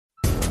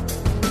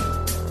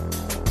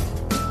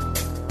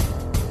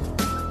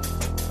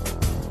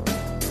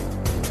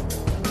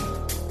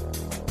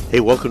Hey,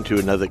 welcome to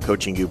another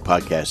Coaching You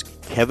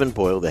podcast. Kevin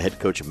Boyle, the head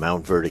coach of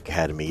Mount Verde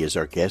Academy, is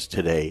our guest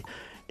today.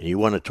 And you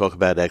want to talk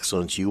about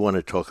excellence. You want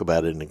to talk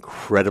about an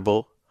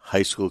incredible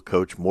high school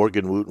coach.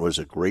 Morgan Wooten was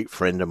a great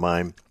friend of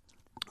mine,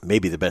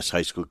 maybe the best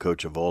high school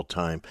coach of all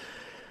time.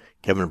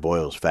 Kevin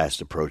Boyle is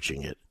fast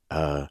approaching it.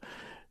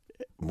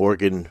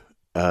 Morgan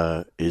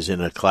is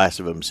in a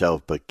class of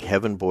himself, but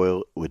Kevin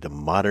Boyle, with the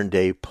modern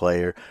day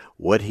player,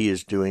 what he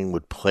is doing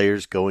with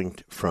players going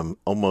from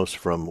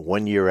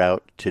 1 year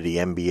out to the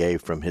NBA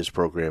from his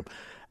program,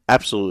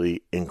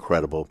 absolutely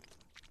incredible.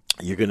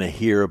 You're going to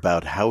hear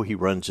about how he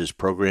runs his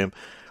program,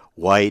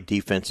 why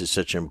defense is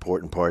such an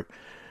important part.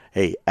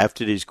 Hey,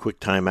 after these quick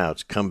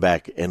timeouts, come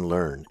back and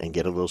learn and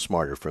get a little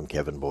smarter from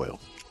Kevin Boyle.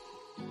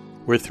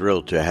 We're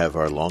thrilled to have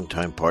our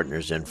longtime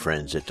partners and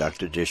friends at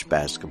Dr. Dish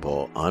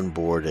Basketball on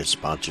board as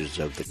sponsors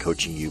of the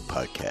Coaching You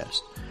podcast.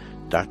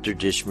 Dr.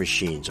 Dish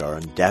machines are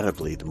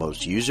undoubtedly the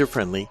most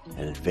user-friendly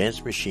and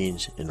advanced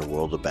machines in the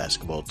world of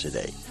basketball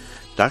today.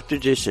 Dr.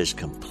 Dish has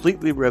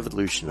completely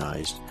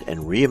revolutionized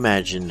and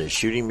reimagined the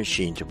shooting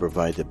machine to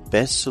provide the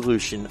best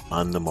solution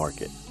on the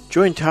market.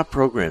 Join top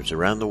programs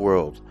around the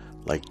world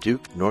like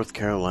Duke, North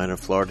Carolina,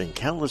 Florida, and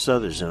countless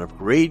others and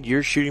upgrade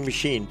your shooting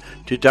machine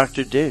to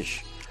Dr.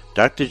 Dish.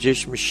 Dr.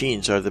 Dish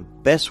machines are the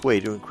best way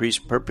to increase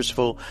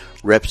purposeful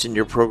reps in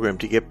your program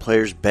to get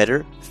players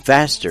better,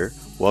 faster,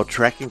 while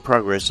tracking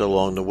progress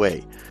along the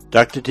way.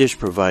 Dr. Dish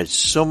provides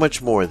so much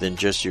more than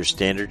just your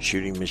standard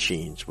shooting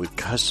machines with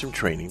custom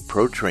training,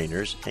 pro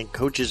trainers, and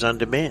coaches on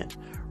demand,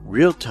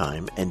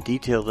 real-time and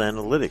detailed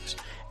analytics,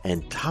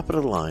 and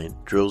top-of-the-line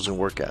drills and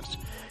workouts.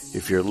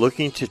 If you're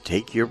looking to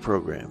take your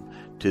program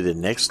to the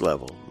next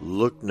level,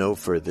 look no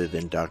further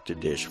than Dr.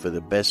 Dish for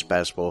the best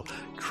basketball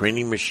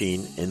training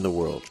machine in the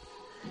world.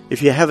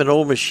 If you have an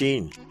old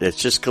machine that's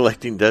just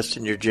collecting dust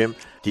in your gym,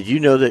 did you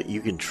know that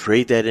you can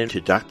trade that in to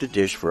Dr.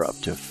 Dish for up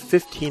to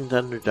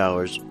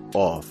 $1,500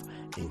 off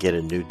and get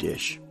a new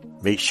dish?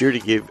 Make sure to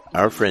give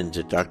our friends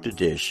at Dr.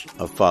 Dish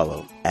a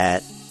follow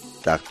at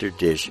Dr.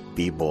 Dish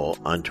B-Ball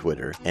on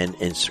Twitter and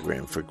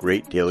Instagram for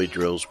great daily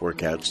drills,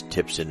 workouts,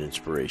 tips, and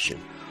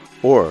inspiration.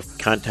 Or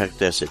contact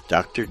us at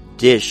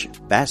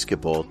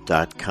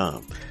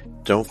drdishbasketball.com.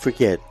 Don't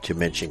forget to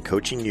mention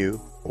Coaching You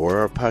or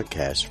our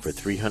podcast for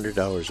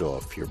 $300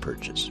 off your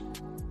purchase.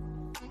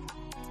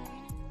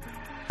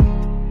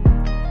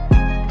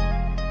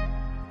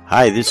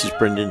 Hi, this is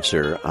Brendan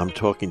Sir. I'm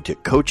talking to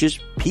coaches,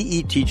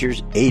 PE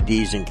teachers,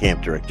 ADs, and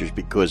camp directors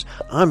because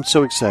I'm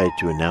so excited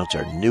to announce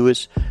our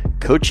newest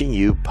Coaching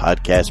You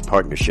podcast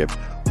partnership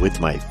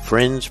with my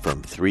friends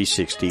from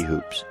 360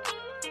 Hoops.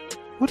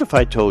 What if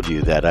I told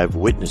you that I've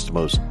witnessed the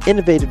most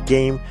innovative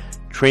game,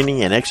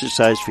 training, and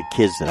exercise for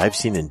kids that I've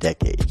seen in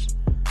decades?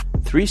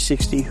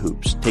 360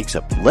 Hoops takes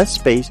up less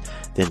space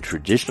than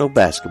traditional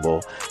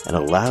basketball and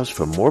allows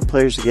for more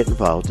players to get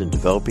involved in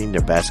developing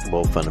their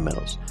basketball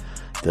fundamentals.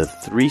 The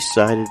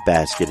three-sided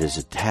basket is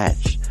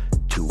attached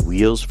to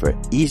wheels for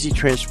easy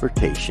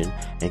transportation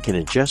and can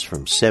adjust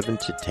from 7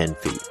 to 10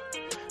 feet.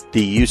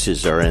 The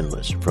uses are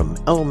endless, from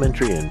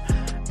elementary and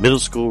middle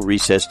school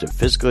recess to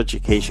physical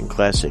education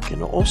class. It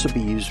can also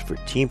be used for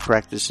team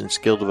practice and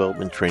skill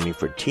development training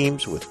for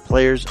teams with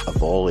players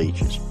of all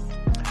ages.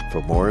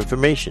 For more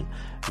information,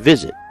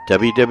 visit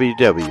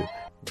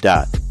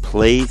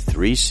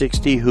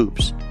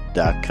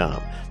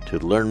www.play360hoops.com. To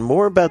learn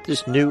more about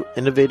this new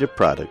innovative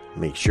product,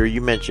 make sure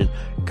you mention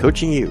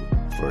Coaching You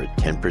for a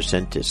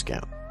 10%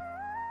 discount.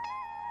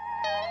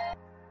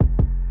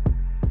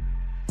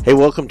 Hey,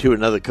 welcome to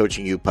another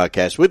Coaching You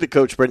podcast with the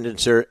coach, Brendan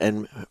Sir,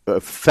 and a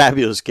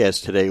fabulous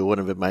guest today, one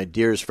of my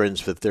dearest friends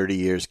for 30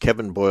 years,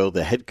 Kevin Boyle,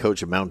 the head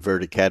coach of Mount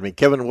Verde Academy.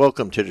 Kevin,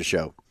 welcome to the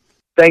show.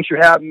 Thanks for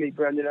having me,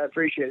 Brendan. I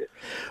appreciate it.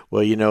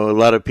 Well, you know, a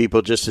lot of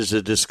people, just as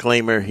a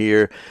disclaimer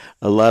here,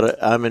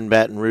 I'm in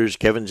Baton Rouge.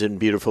 Kevin's in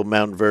beautiful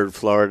Mount Verde,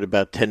 Florida,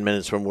 about 10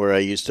 minutes from where I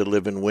used to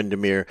live in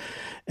Windermere.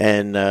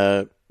 And,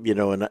 was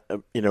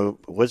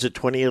it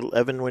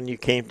 2011 when you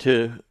came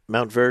to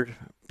Mount Verde,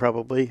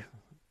 probably?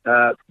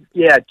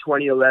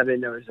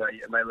 2011. That was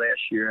my last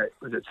year. I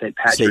was at St.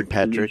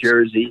 Patrick's, New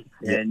Jersey.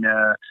 Yeah. And,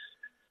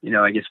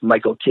 I guess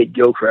Michael Kidd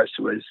Gilchrist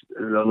was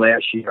the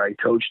last year I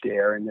coached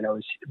there. And then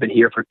been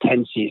here for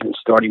 10 seasons,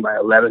 starting my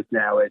 11th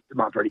now at the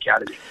Mount Verde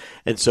Academy.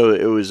 And so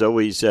it was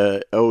always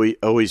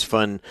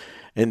fun.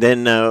 And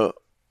then, and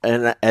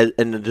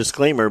the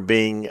disclaimer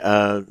being,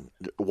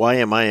 why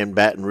am I in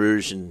Baton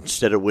Rouge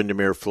instead of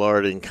Windermere,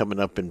 Florida, and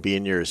coming up and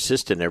being your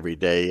assistant every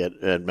day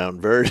at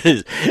Mount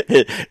Verde,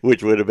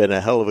 which would have been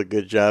a hell of a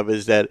good job,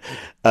 is that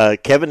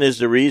Kevin is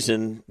the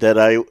reason that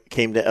I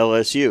came to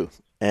LSU.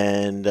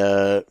 And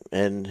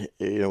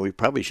we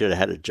probably should have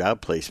had a job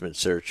placement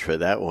search for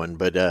that one.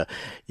 But,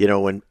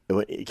 when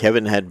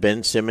Kevin had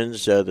Ben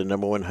Simmons, the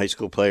number one high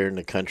school player in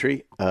the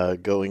country,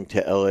 going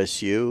to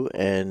LSU,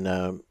 and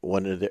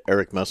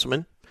Eric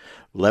Musselman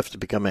left to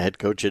become a head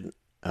coach at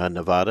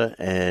Nevada.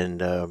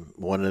 And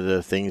one of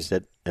the things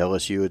that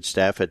LSU and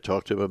staff had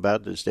talked to him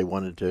about is they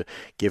wanted to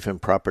give him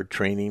proper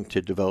training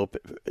to develop,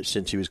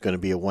 since he was going to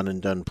be a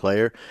one-and-done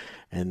player.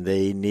 And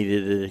they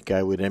needed a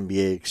guy with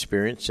NBA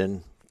experience,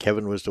 and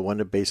Kevin was the one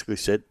that basically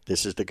said,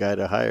 this is the guy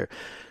to hire.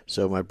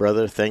 So, my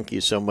brother, thank you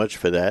so much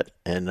for that.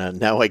 And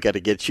now I got to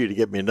get you to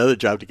get me another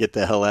job to get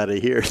the hell out of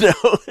here.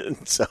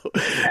 And so,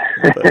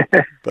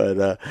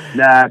 but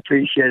no, I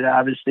appreciate it.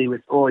 Obviously,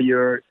 with all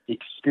your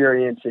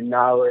experience and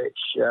knowledge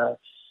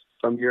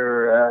from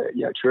your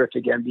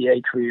terrific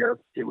NBA career,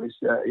 it was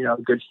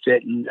a good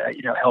fit and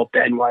helped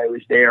Ben while I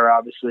was there,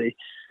 obviously,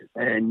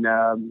 and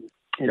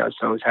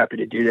so I was happy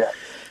to do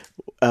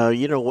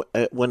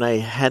that. When I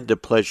had the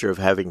pleasure of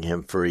having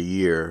him for a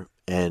year,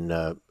 and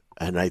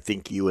I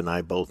think you and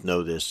I both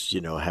know this,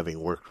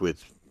 having worked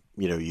with,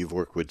 you've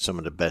worked with some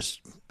of the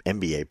best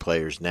NBA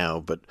players now,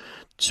 but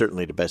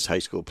certainly the best high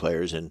school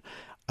players, and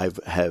I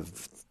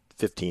have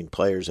 15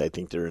 players, I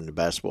think they're in the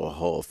Basketball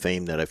Hall of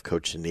Fame that I've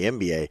coached in the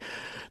NBA.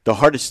 The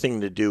hardest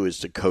thing to do is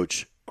to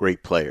coach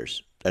great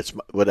players. That's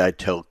what I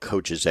tell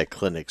coaches at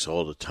clinics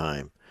all the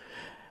time.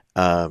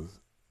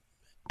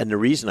 And the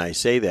reason I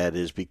say that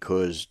is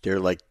because they're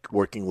like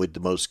working with the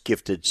most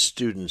gifted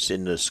students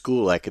in the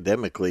school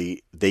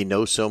academically. They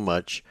know so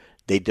much.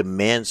 They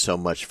demand so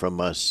much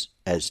from us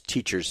as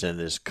teachers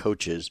and as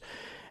coaches.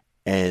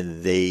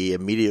 And they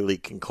immediately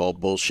can call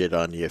bullshit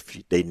on you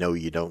if they know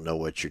you don't know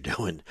what you're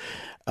doing.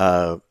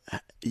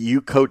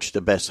 You coach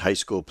the best high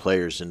school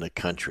players in the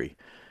country.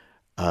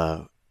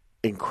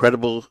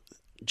 Incredible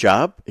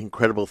job,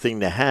 incredible thing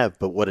to have,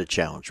 but what a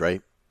challenge,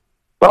 right?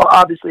 Well,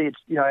 obviously, it's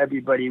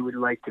everybody would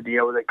like to be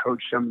able to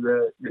coach some of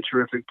the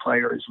terrific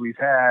players we've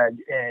had,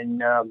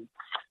 and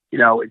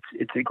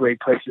it's a great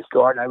place to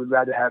start. And I would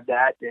rather have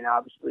that than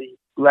obviously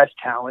less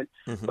talent.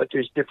 Mm-hmm. But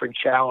there's different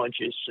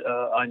challenges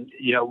on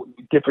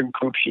different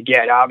groups you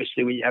get.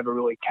 Obviously, when you have a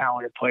really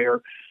talented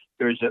player,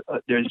 there's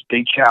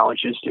big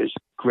challenges. There's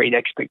great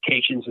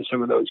expectations of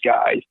some of those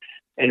guys,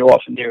 and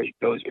often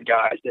those are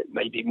guys that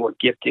may be more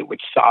gifted with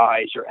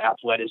size or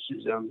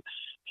athleticism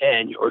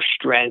or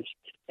strength.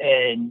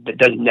 And that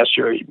doesn't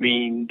necessarily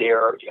mean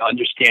their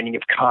understanding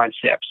of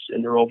concepts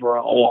and their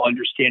overall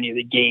understanding of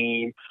the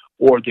game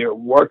or their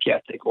work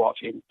ethic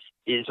often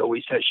is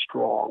always as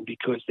strong,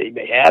 because they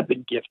may have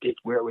been gifted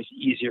where it was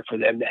easier for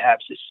them to have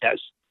success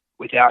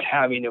without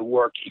having to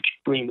work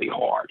extremely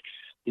hard.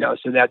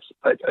 So that's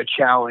a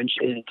challenge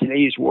in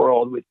today's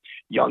world with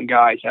young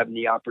guys having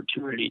the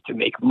opportunity to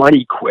make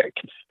money quick.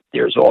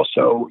 There's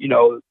also,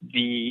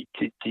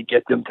 to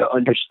get them to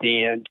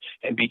understand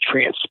and be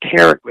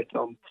transparent with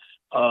them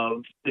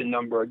of the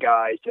number of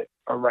guys that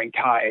are ranked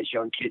high as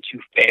young kids who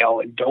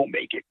fail and don't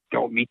make it,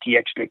 don't meet the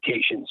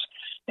expectations.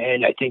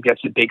 And I think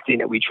that's a big thing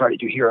that we try to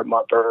do here at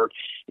Montverde,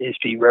 is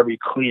be very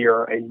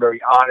clear and very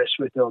honest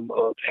with them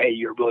of, hey,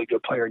 you're a really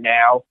good player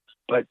now,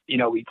 but,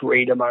 we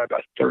grade them on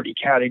about 30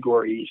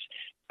 categories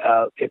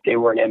if they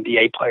were an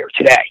NBA player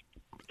today.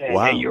 And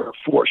wow. Hey, you're a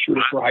 4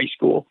 shooter for high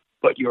school,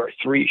 but you're a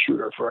 3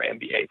 shooter for an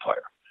NBA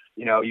player.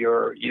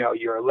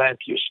 Your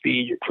length, your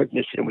speed, your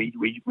quickness, and we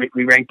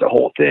rank the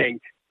whole thing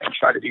and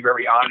try to be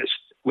very honest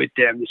with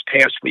them. This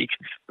past week,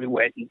 we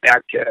went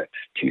back to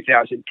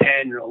 2010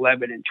 and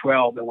 11 and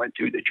 12 and went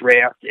through the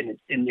draft. And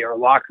in their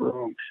locker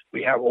room,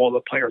 we have all the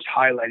players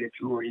highlighted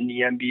who were in the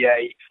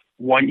NBA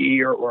 1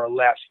 year or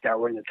less that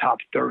were in the top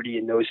 30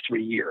 in those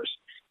 3 years.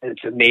 And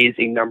it's an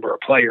amazing number of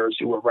players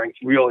who were ranked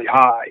really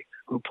high,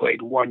 who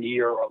played 1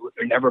 year or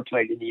never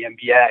played in the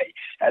NBA.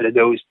 Out of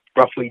those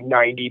roughly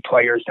 90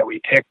 players that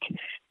we picked,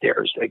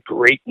 there's a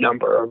great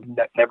number of them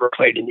that never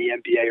played in the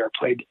NBA or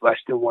played less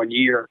than 1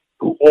 year,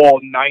 who all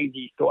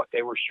 90 thought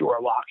they were sure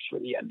locks for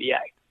the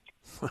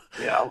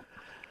NBA.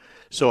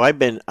 So I've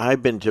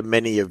been to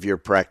many of your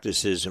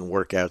practices and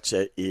workouts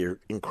at your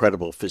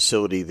incredible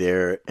facility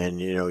there,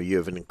 and you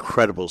have an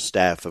incredible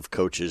staff of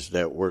coaches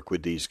that work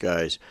with these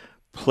guys.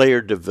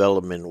 Player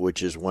development,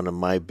 which is one of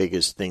my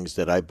biggest things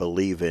that I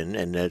believe in,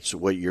 and that's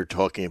what you're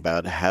talking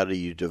about. How do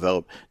you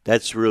develop?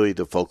 That's really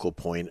the focal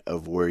point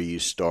of where you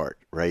start,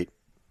 right?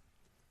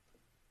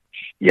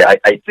 Yeah,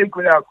 I think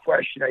without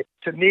question.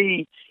 To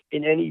me,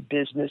 in any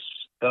business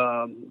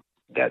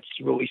that's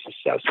really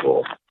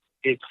successful,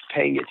 it's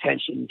paying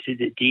attention to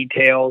the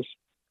details,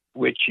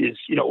 which is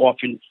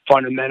often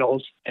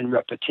fundamentals and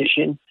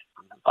repetition.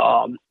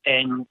 And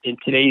in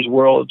today's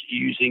world,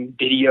 using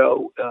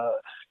video.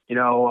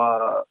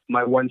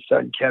 My one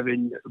son,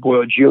 Kevin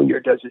Boyle Jr.,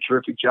 does a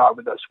terrific job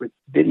with us with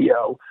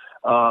video.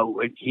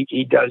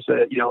 He does,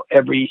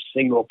 every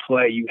single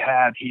play you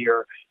have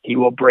here, he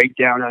will break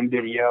down on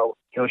video.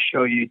 He'll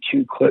show you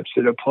 2 clips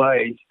of the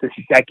plays. The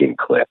second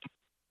clip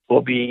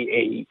will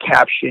be a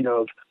caption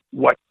of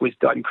what was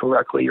done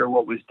correctly or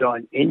what was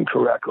done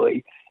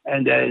incorrectly.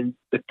 And then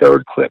the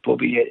third clip will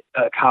be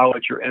a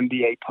college or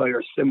NBA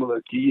player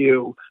similar to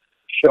you,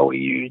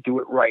 showing you to do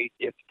it right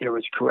if there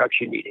was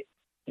correction needed.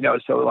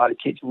 So a lot of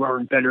kids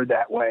learn better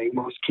that way.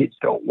 Most kids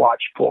don't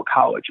watch full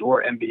college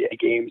or NBA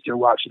games. They're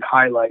watching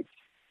highlights.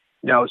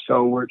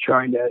 So we're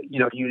trying to,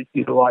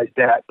 utilize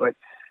that. But,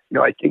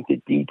 I think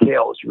the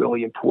detail is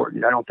really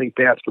important. I don't think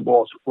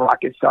basketball is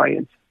rocket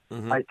science.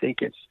 Mm-hmm. I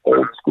think it's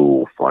old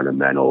school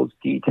fundamentals,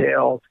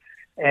 details.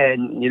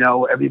 And,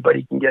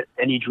 everybody can get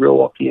any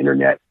drill off the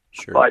internet.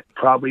 Sure. But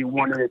probably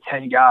 1 of the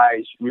 10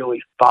 guys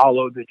really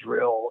follow the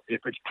drill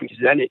if it's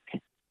presented,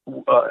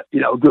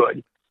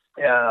 good.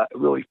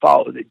 Really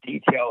follow the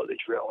detail of the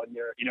drill, and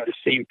they're, the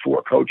same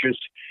 4 coaches.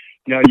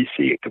 You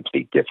see a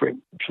complete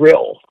different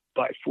drill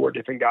by 4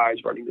 different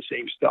guys running the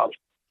same stuff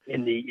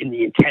in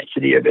the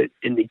intensity of it,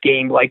 in the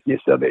game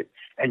likeness of it,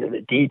 and in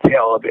the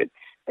detail of it.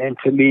 And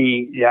to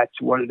me, that's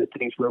one of the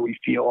things where we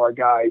feel our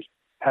guys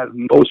have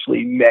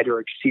mostly met or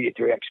exceeded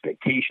their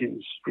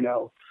expectations.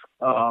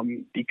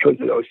 Because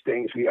of those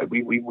things,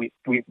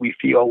 we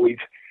feel we've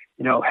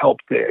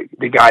helped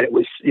the guy that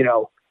was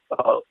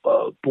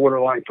a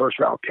borderline first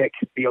round pick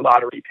be a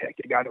lottery pick,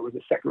 a guy that was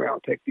a second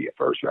round pick be a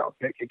first round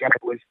pick, a guy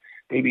that was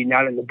maybe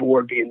not on the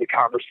board be in the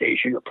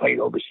conversation or playing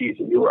overseas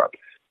in Europe.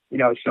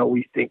 So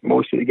we think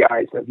most of the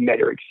guys have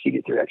met or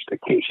exceeded their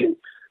expectations.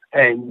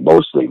 And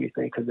mostly we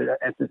think because of the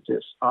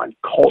emphasis on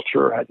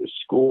culture as a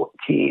school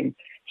team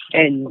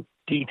and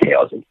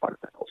details and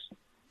fundamentals.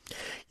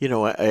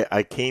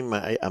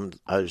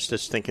 I was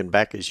just thinking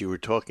back as you were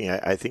talking.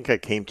 I think I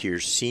came to your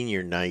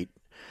senior night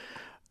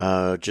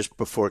just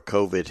before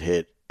COVID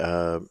hit.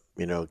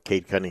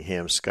 Cade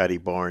Cunningham, Scotty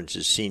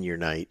Barnes' senior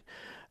night,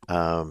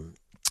 and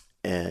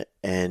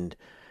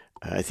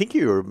I think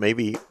you were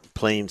maybe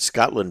playing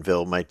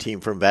Scotlandville, my team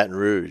from Baton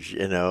Rouge.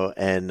 And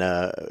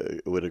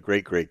with a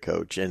great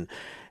coach and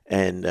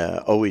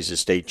always a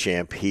state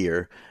champ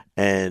here.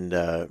 And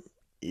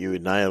you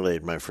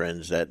annihilated my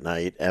friends that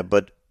night,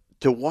 but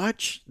to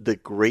watch the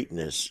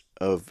greatness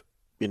of,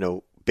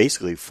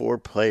 basically 4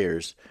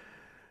 players,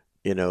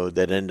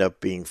 that end up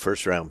being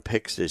first round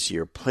picks this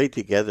year play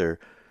together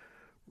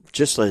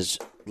just as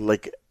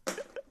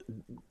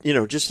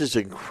just as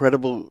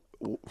incredible,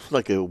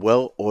 like a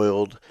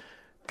well-oiled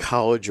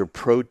college or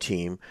pro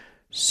team,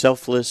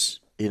 selfless,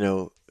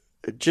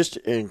 just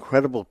an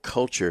incredible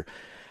culture.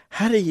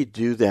 How do you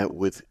do that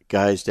with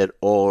guys that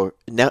are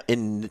now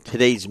in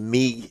today's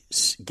me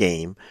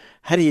game?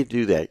 How do you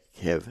do that,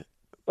 Kev?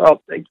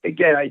 Well,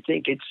 again, I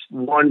think it's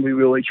one we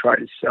really try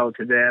to sell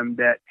to them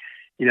that,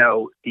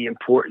 the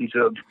importance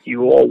of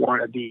you all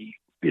want to be,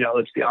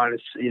 let's be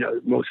honest,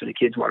 most of the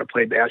kids want to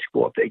play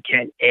basketball if they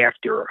can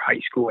after high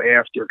school,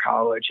 after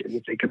college, and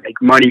if they can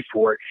make money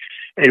for it.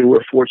 And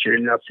we're fortunate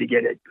enough to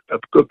get a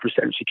good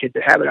percentage of kids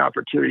that have an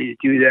opportunity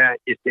to do that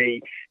if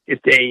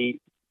they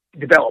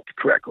develop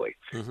correctly.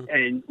 Mm-hmm.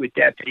 And with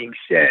that being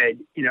said,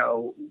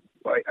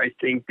 I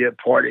think the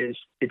part is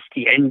it's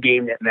the end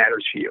game that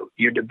matters for you.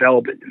 Your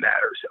development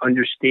matters.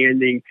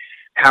 Understanding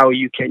how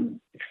you can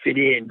fit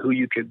in, who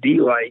you could be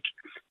like,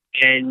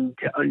 and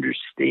to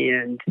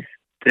understand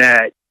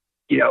that,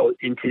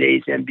 in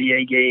today's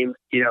NBA game,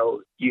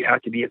 you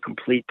have to be a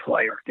complete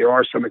player. There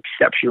are some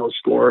exceptional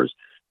scorers,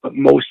 but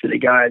most of the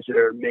guys that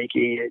are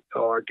making it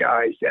are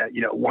guys that,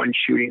 1,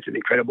 shooting is an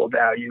incredible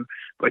value,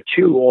 but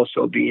 2,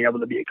 also being able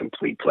to be a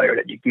complete player,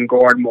 that you can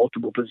guard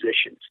multiple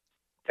positions,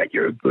 that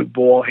you're a good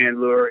ball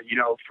handler,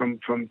 from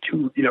 1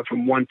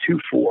 to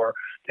 4,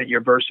 that you're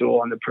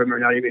versatile on the perimeter,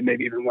 not even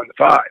maybe even 1 to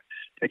 5,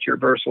 that you're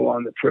versatile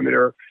on the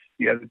perimeter.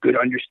 You have a good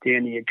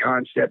understanding and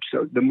concept.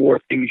 So the more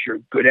things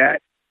you're good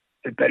at,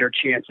 the better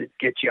chance it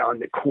gets you on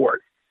the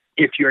court.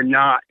 If you're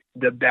not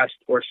the best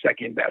or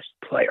second best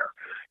player,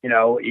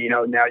 now you're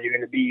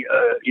going to be,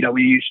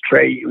 we use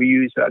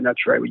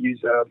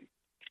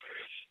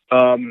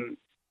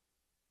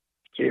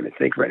can't even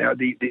think right now.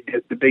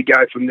 The big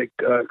guy from the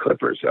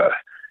Clippers,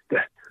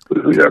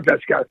 who's our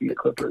best guy from the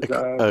Clippers?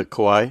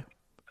 Kawhi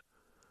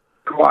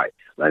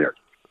Leonard.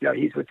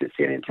 He's with the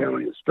San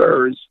Antonio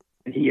Spurs,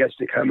 and he has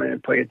to come in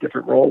and play a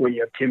different role when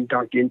you have Tim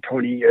Duncan,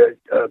 Tony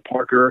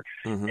Parker,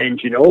 mm-hmm. and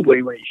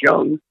Ginobili when he's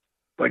young.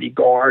 But he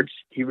guards,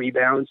 he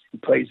rebounds, he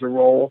plays a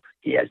role.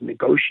 He has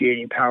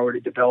negotiating power to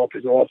develop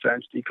his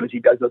offense because he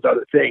does those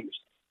other things.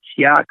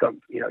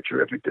 Siakam,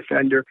 terrific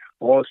defender.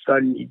 All of a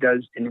sudden he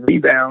does in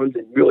rebounds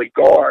and really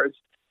guards,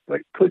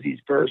 but because he's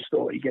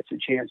versatile, he gets a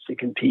chance to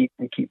compete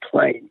and keep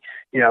playing,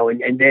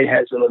 and then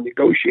has a little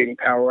negotiating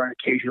power on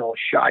occasional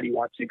shot he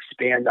wants to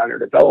expand on or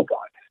develop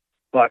on.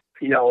 But,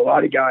 a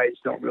lot of guys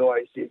don't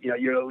realize that,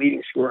 you're the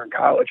leading scorer in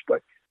college,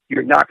 but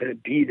you're not going to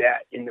be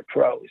that in the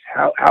pros.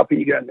 How can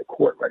you get on the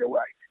court right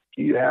away?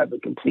 Do you have a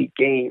complete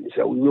game?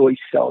 So we really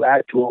sell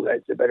that to them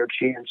as a better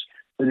chance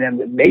for them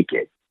to make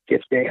it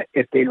if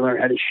they learn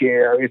how to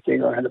share, if they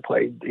learn how to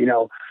play,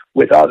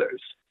 with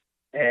others.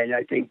 And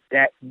I think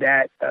that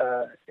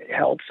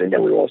helps. And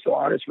then we're also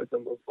honest with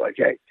them, like,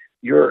 hey,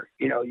 you're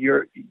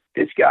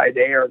this guy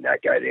there and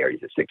that guy there.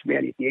 He's a 6th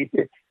man. He's the 8th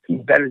man.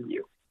 He's better than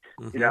you.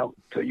 Mm-hmm.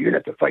 So you're going to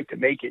have to fight to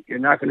make it. You're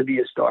not going to be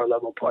a star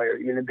level player.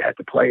 You're going to have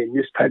to play in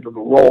this type of a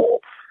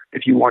role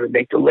if you want to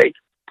make the league.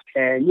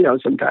 And,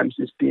 sometimes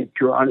just being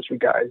pure honest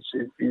with guys,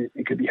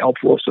 it could be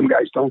helpful if some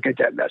guys don't get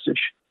that message.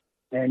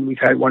 And we've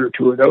had 1 or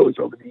 2 of those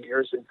over the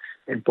years.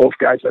 And both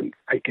guys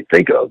I could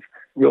think of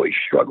really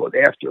struggled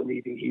after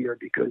leaving here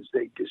because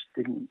they just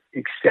didn't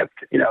accept,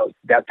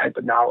 that type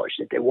of knowledge,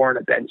 that they weren't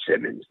a Ben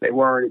Simmons. They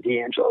weren't a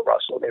D'Angelo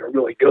Russell. They were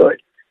really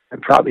good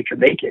and probably could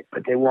make it,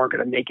 but they weren't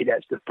going to make it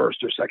as the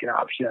first or second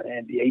option on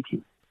an NBA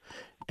team.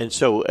 And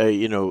so,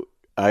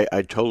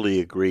 I totally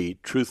agree.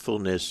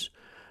 Truthfulness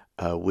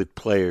with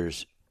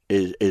players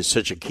is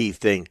such a key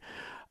thing.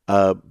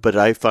 But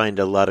I find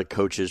a lot of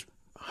coaches,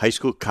 high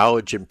school,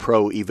 college, and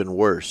pro, even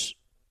worse.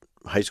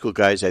 High school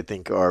guys, I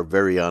think, are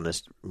very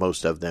honest,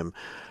 most of them.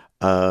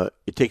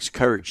 It takes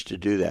courage to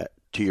do that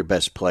to your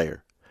best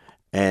player.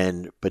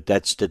 But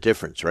that's the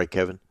difference, right,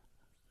 Kevin?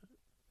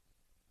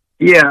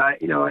 Yeah,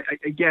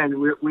 again,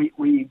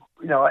 we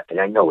and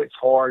I know it's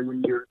hard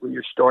when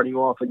you're starting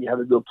off and you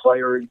have a good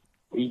player.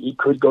 He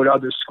could go to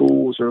other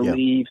schools or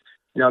leave.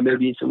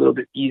 Maybe it's a little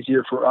bit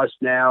easier for us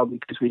now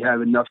because we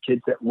have enough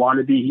kids that want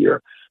to be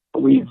here. But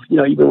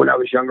even when I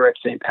was younger at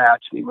St.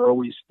 Pat's, we were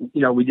always,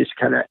 you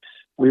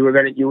were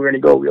gonna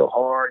go real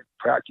hard,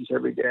 practice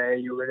every day.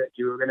 You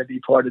were gonna be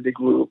part of the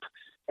group.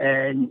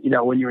 And,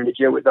 when you're in the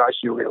gym with us,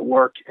 you were going to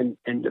work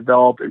and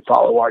develop and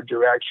follow our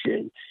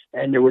direction.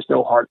 And there was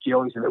no hard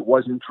feelings. If it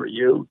wasn't for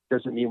you,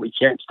 doesn't mean we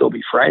can't still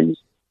be friends,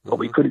 but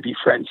we couldn't be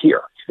friends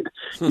here.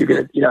 You're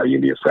going to,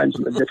 you'd be friends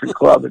from a different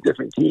club, a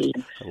different team.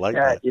 I like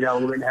that. We're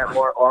going to have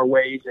our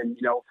ways. And,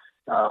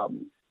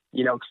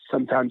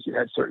 sometimes you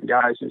had certain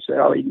guys who said,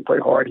 oh, you can play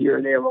hard here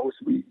and there.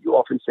 You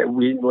often said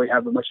we didn't really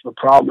have much of a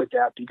problem with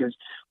that because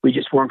we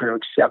just weren't going to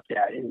accept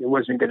that. And it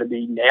wasn't going to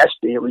be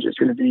nasty. It was just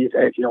going to be,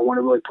 if you don't want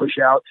to really push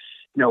out,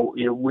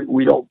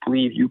 we don't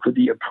believe you could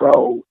be a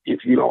pro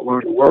if you don't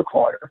learn to work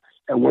harder.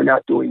 And we're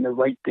not doing the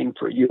right thing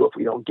for you if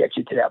we don't get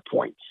you to that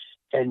point.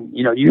 And,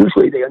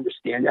 usually they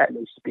understand that and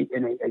they speak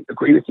and they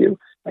agree with you.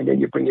 And then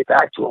you bring it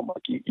back to them.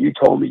 Like you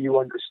told me you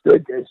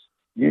understood this.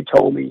 You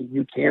told me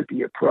you can't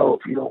be a pro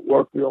if you don't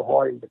work real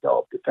hard and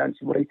develop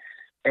defensively.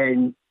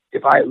 And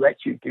if I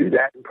let you do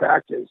that in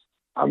practice,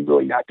 I'm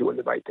really not doing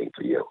the right thing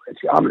for you.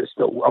 I'm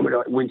going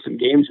to win some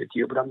games with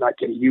you, but I'm not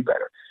getting you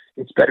better.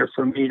 It's better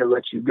for me to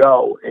let you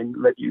go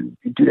and let you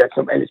do that.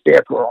 And it's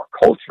bad for our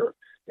culture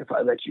if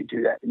I let you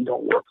do that and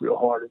don't work real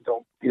hard and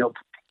don't,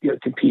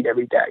 compete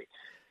every day,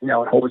 and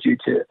hold you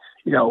to,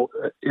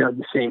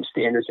 the same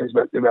standards as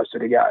the rest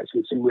of the guys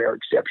with some rare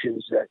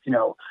exceptions that,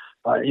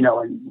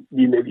 and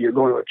maybe you're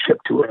going on a trip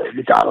to a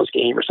McDonald's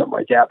game or something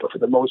like that. But for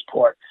the most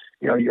part,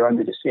 you're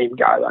under the same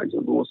guidelines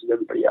and rules as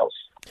everybody else.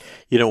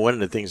 One of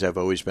the things I've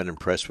always been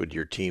impressed with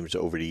your teams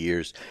over the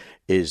years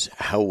is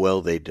how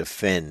well they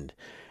defend.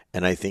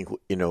 And I think,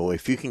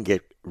 if you can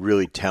get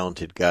really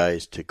talented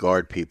guys to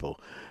guard people,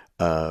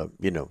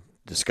 the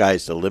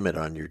sky's the limit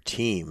on your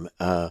team.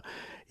 Has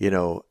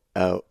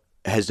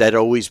that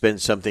always been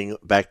something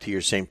back to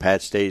your St.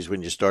 Pat's days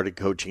when you started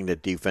coaching,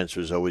 that defense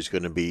was always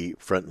going to be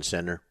front and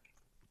center?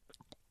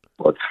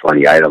 Well, it's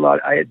funny. I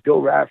had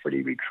Bill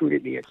Rafferty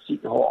recruited me at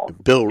Seton Hall.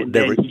 Bill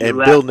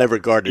never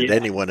guarded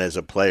anyone as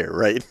a player,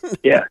 right?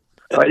 Yeah.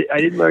 I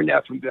didn't learn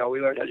that from Bill. We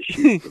learned how to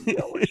shoot from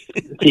Bill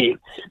and the team.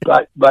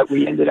 But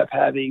we ended up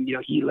having,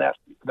 he left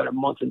about a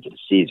month into the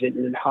season,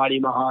 and then Hadi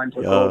Mahan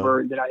took over,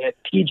 and then I had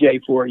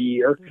PJ for a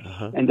year,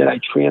 and then I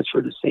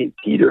transferred to St.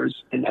 Peter's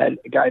and had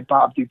a guy,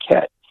 Bob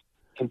Duquette,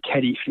 and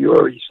Teddy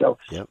Fiore. So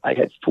I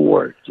had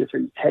 4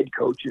 different head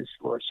coaches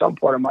for some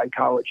part of my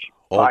college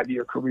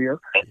 5-year career.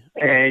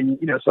 And,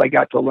 so I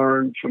got to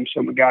learn from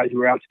some guys who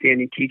were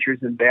outstanding teachers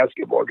and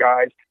basketball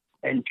guys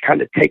and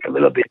kind of take a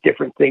little bit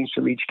different things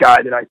from each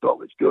guy that I thought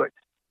was good.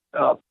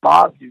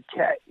 Bob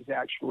Duquette is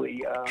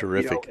actually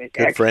terrific, an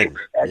good friend.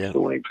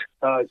 Excellent,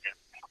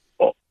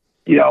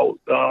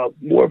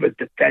 more of a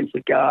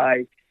defensive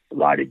guy, a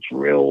lot of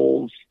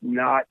drills, and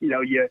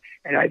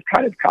I've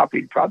kind of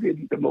copied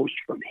probably the most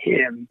from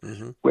him,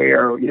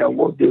 where,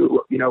 we'll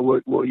do,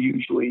 we'll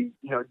usually,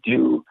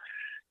 do,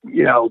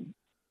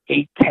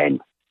 8, 10,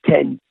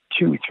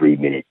 2, 3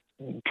 minute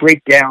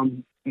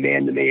breakdown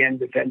man-to-man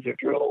defensive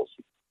drills,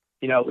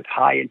 with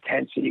high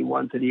intensity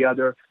one to the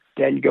other,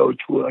 then go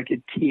to like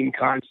a team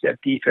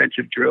concept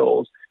defensive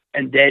drills.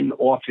 And then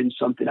often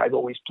something I've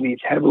always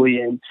believed heavily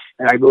in,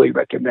 and I really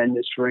recommend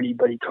this for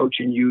anybody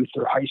coaching youth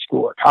or high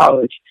school or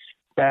college,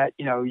 that,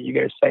 you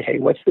got to say, hey,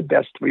 what's the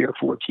best 3 or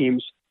 4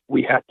 teams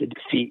we have to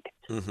defeat?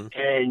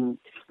 And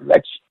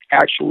let's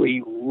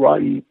actually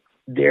run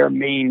their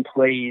main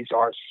plays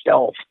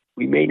ourselves.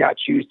 We may not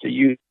choose to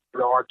use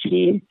our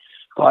team,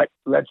 but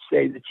let's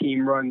say the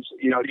team runs,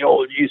 the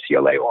old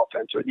UCLA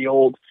offense or the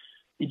old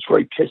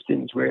Detroit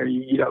Pistons where,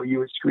 you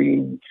would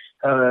screen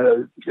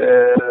the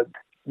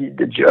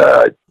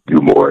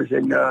Dumores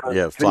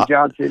and Phil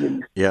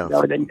Johnson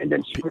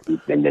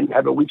and then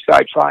have a weak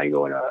side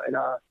triangle and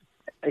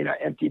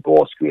a empty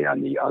ball screen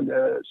on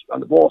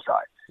the ball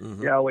side,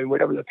 and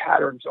whatever the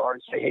patterns are,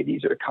 and say, hey,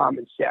 these are the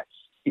common sets.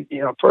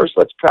 First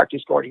let's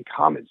practice guarding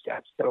common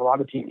sets that a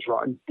lot of teams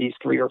run, these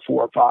 3 or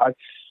 4 or 5,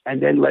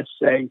 and then let's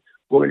say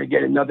we're going to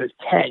get another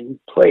 10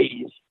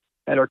 plays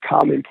that are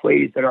common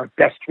plays that our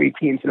best 3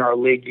 teams in our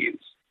league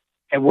use.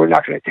 And we're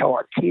not going to tell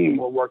our team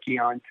we're working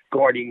on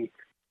guarding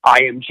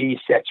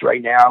IMG sets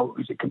right now,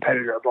 who's a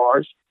competitor of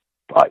ours,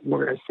 but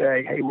we're going to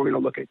say, hey, we're going to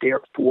look at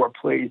their 4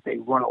 plays they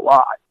run a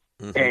lot.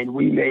 And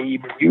we may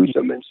even use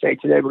them and say,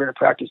 today we're going to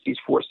practice these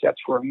 4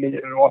 sets for a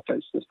minute in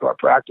offense to start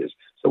practice.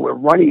 So we're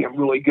running them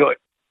really good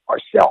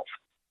ourselves.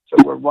 So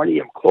we're running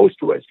them close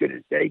to as good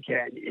as they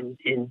can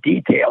in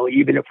detail,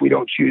 even if we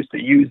don't choose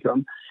to use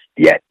them.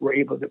 Yet we're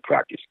able to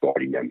practice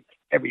guarding them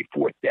every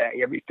fourth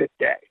day, every fifth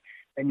day.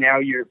 And now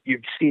you've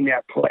seen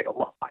that play a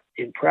lot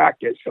in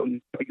practice. So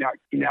you're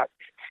not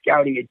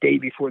scouting a day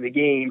before the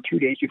game, 2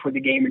 days before the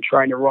game, and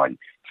trying to run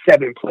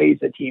 7 plays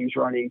the team's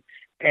running,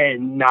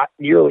 and not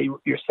nearly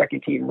your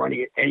second team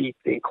running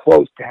anything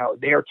close to how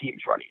their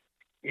team's running.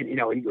 And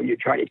when you're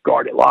trying to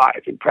guard it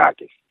live in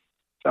practice.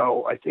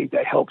 So I think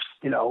that helps,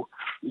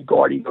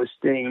 guarding those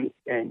things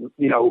and,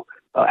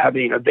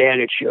 having an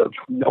advantage of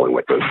knowing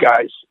what those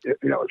guys,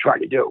 are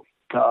trying to do.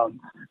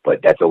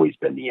 But that's always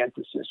been the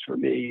emphasis for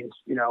me is,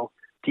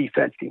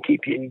 defense can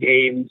keep you in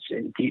games,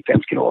 and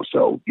defense can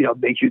also,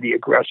 make you the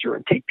aggressor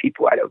and take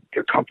people out of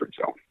their comfort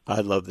zone.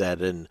 I love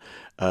that. And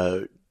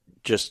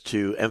just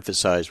to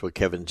emphasize what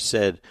Kevin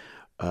said,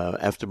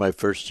 after my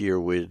first year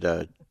with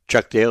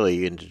Chuck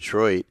Daly in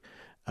Detroit,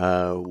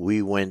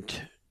 we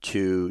went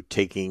to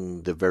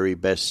taking the very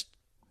best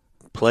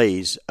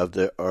plays of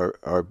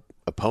our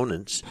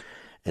opponents,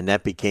 and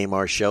that became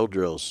our shell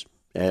drills.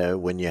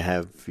 When you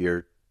have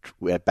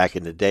back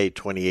in the day,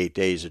 28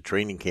 days of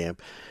training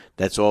camp,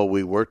 that's all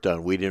we worked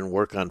on. We didn't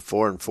work on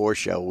 4-on-4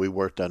 shell. We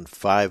worked on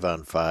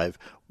 5-on-5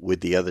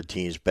 with the other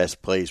team's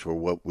best plays were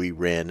what we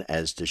ran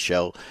as the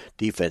shell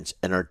defense.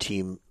 And our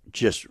team,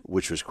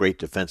 which was great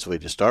defensively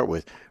to start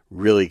with,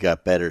 really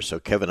got better. So,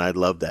 Kevin, I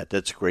love that.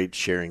 That's a great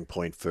sharing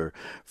point for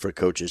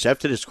coaches.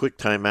 After this quick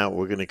timeout,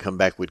 we're going to come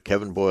back with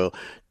Kevin Boyle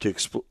to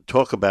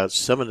talk about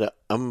some of the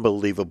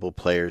unbelievable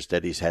players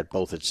that he's had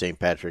both at St.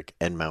 Patrick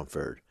and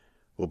Montverde.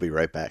 We'll be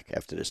right back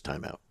after this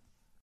timeout.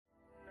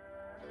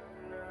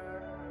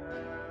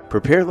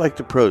 Prepare like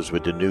the pros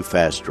with the new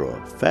Fast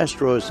Draw. Fast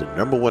Draw is the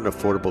 #1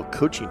 affordable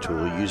coaching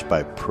tool used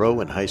by pro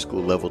and high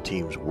school level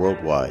teams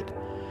worldwide.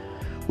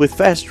 With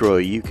Fast Draw,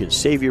 you can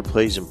save your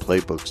plays and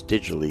playbooks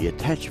digitally,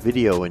 attach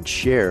video, and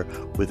share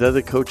with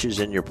other coaches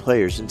and your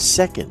players in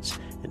seconds.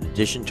 In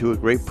addition to a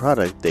great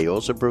product, they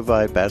also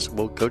provide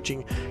basketball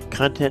coaching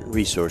content and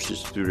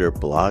resources through their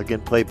blog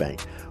and Playbank,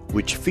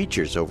 which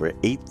features over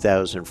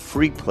 8,000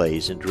 free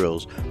plays and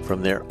drills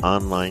from their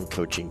online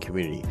coaching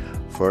community.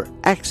 For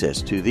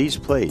access to these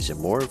plays and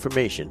more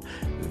information,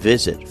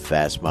 visit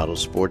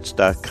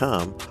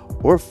fastmodelsports.com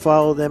or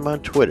follow them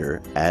on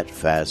Twitter at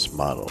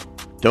FastModel.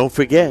 Don't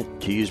forget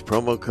to use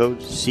promo code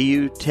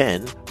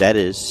CU10, that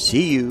is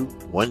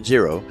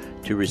CU10,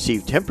 to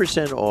receive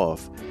 10%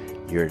 off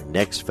your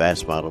next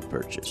Fast Model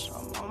purchase.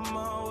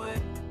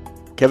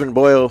 Kevin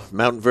Boyle,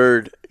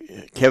 Montverde.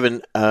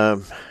 Kevin, I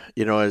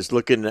was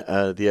looking the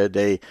other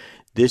day,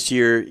 this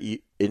year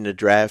in the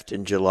draft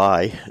in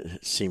July,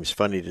 it seems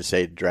funny to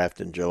say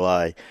draft in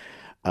July,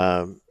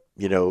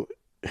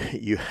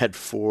 you had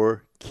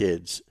 4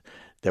 kids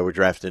that were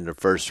drafted in the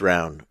first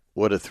round.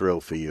 What a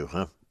thrill for you,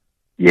 huh?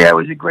 Yeah, it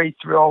was a great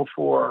thrill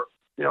for,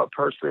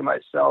 personally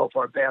myself,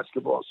 our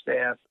basketball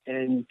staff,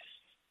 and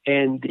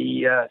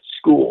the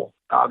school,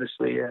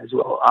 obviously, as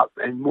well,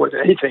 and more than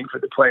anything for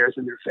the players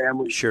and their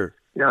families. Sure.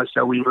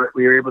 So we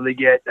were able to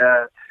get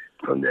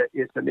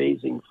it's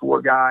amazing,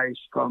 4 guys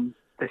from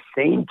the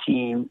same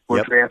team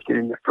were drafted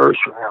in the first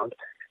round,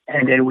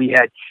 and then we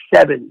had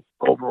 7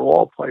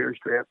 overall players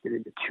drafted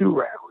in the 2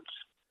 rounds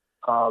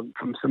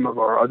from some of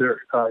our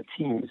other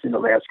teams in the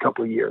last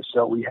couple of years.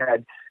 So we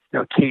had,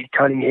 Cade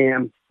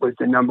Cunningham was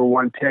the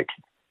 #1 pick.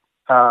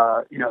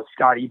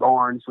 Scotty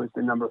Barnes was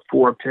the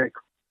 #4 pick.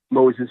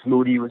 Moses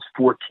Moody was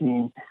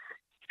 14.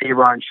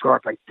 Aaron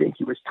Sharp, I think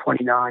he was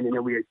 29. And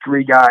then we had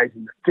 3 guys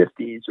in the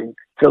 50s, and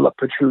Philip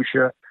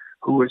Petrucia,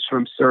 who was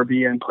from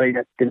Serbia and played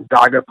at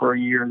Gonzaga for a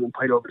year and then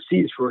played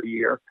overseas for a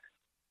year.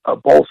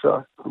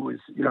 Bolsa, who was,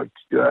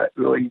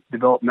 really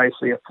developed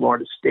nicely at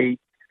Florida State.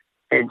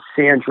 And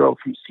Sandro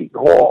from Seton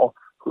Hall,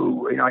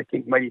 who, I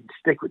think might even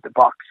stick with the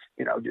Bucks,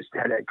 just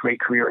had a great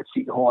career at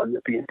Seton Hall and ended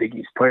up being Big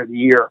East Player of the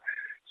Year.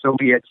 So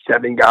we had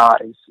 7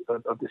 guys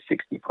of the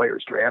 60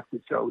 players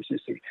drafted. So it was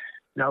just,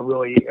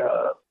 really,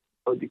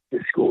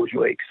 the school was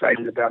really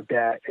excited about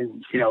that.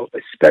 And,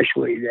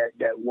 especially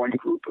that one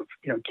group of,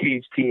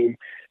 Cade's team,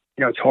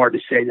 it's hard to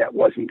say that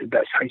wasn't the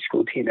best high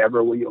school team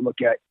ever when you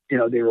look at,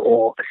 they were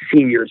all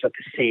seniors at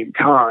the same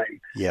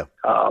time. Yeah.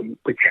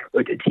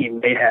 With the team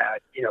they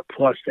had,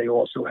 plus they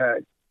also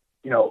had,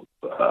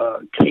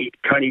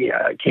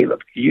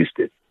 Caleb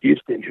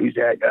Houston, who's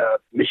at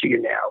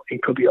Michigan now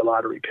and could be a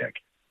lottery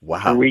pick. Wow.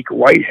 Tariq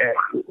Whitehead,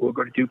 who will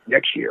go to Duke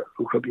next year,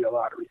 who could be a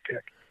lottery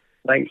pick.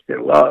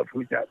 Langston Love,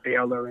 who's at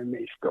Baylor and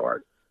may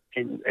start,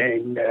 and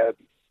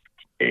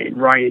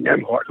Ryan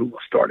Nemhart, who will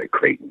start at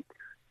Creighton.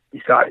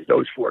 Besides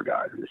those 4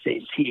 guys on the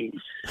same team,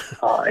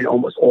 and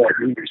almost all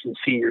juniors and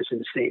seniors in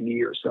the same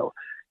year. So,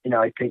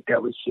 I think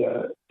that was,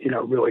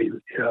 really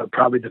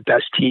probably the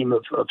best team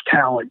of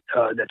talent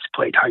that's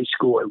played high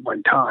school at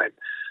one time.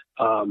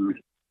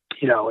 And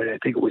I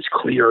think it was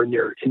clear in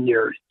their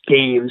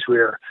games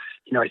where,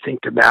 I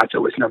think DeMatha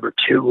was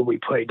 #2 when we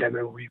played them,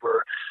 and we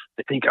were,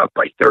 I think, up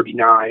by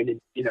 39. And,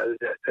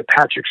 the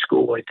Patrick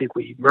School, I think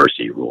we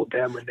mercy ruled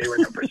them when they were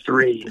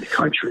 #3 in the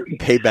country.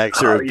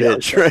 Paybacks are a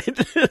bitch, right?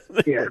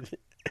 Yeah.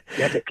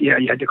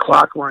 you had the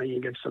clock running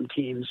against some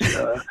teams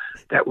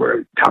that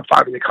were top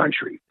 5 in the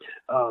country.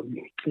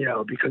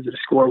 Because the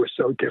score was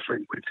so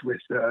different with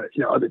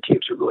other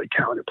teams with really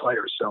talented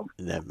players. So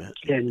so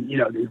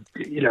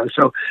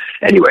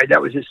anyway,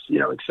 that was just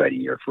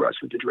exciting year for us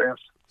with the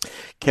draft.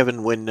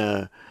 Kevin,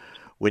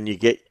 when you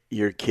get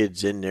your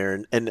kids in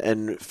there,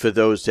 and for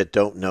those that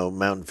don't know,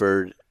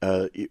 Montverde,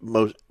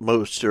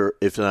 most or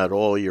if not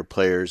all your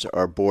players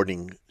are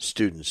boarding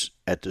students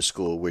at the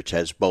school, which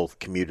has both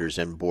commuters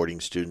and boarding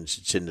students.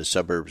 It's in the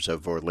suburbs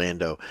of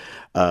Orlando.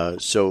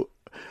 So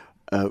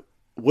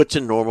what's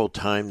a normal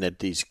time that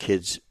these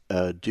kids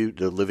do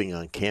to living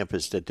on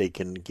campus that they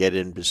can get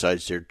in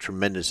besides their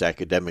tremendous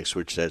academics,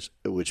 which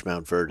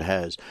Montverde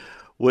has?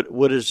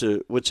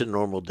 What's a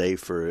normal day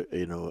for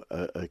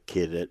a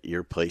kid at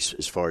your place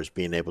as far as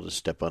being able to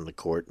step on the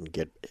court and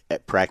get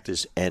at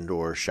practice and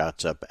or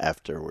shots up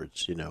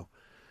afterwards?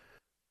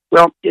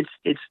 Well, it's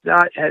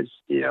not as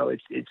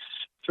it's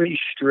pretty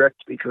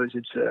strict because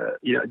it's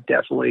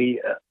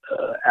definitely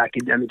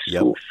academic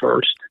school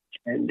first,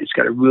 and it's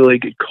got a really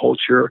good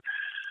culture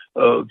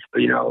of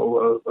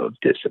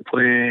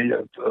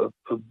discipline, of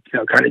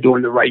kind of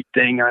doing the right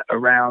thing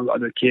around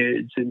other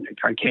kids and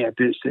on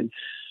campus and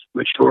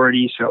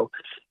maturity. So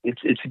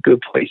it's a good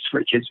place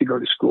for kids to go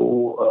to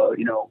school,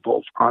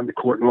 both on the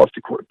court and off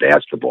the court.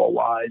 Basketball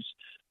wise,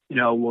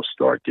 we'll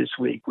start this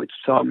week with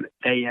some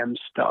AM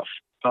stuff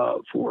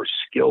for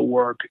skill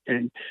work,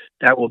 and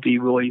that will be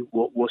really,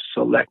 we'll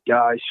select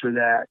guys for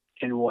that,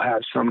 and we'll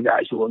have some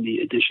guys who will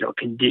need additional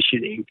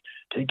conditioning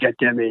to get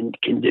them in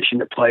condition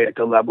to play at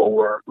the level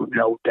where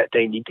that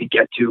they need to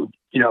get to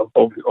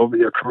over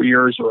their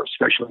careers, or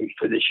especially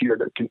for this year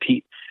to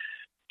compete.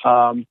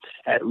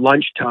 At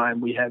lunchtime,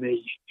 we have a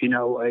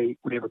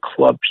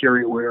club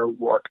period where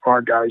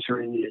our guys are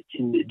in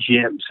the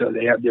gym. So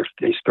they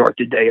start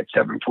the day at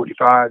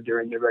 7:45. They're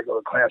in their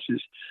regular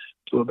classes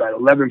to about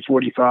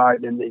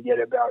 11:45, and they get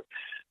about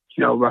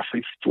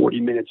roughly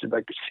 40 minutes of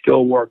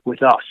skill work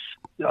with us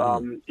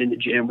in the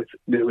gym with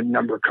a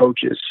number of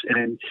coaches.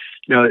 And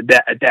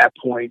at that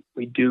point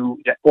we do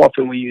that.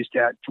 Often we use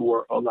that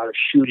for a lot of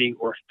shooting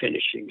or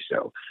finishing.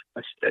 So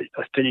a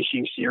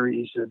finishing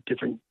series of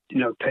different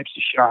types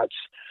of shots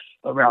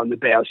around the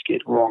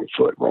basket, wrong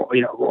foot,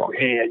 wrong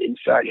hand,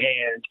 inside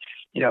hand.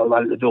 A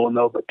lot of the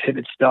Villanova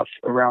pivot stuff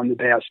around the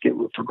basket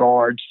for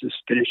guards,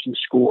 just finish and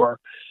score.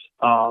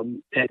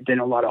 And then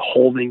a lot of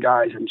holding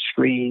guys on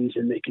screens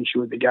and making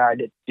sure the guy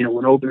that,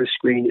 went over the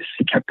screen is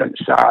kept on the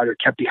side or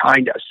kept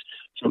behind us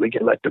so we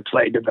can let the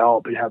play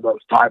develop and have a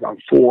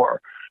 5-on-4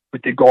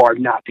 with the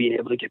guard not being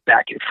able to get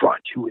back in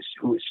front, who is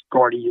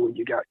guarding you when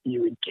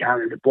you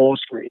encounter the ball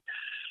screen.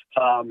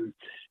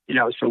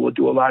 So we'll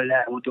do a lot of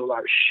that, and we'll do a lot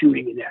of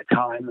shooting in that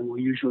time, and we'll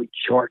usually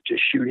chart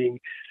just shooting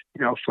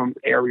from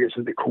areas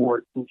of the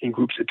court in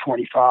groups of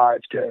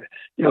 25 to,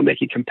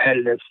 make it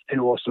competitive,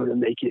 and also to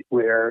make it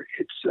where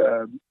it's,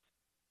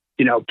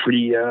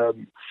 pretty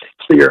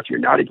clear if you're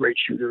not a great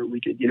shooter.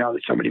 We could,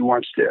 if somebody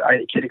wants to, I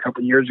had a kid a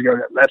couple of years ago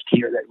that left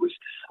here that was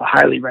a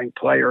highly ranked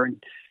player,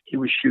 and he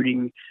was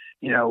shooting,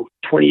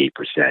 28%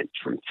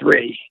 from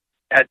 3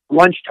 at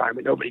lunchtime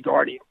with nobody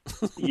guarding him.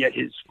 Yet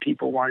his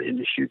people wanted him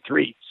to shoot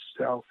 3s.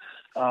 So,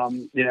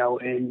 and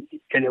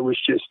it was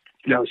just,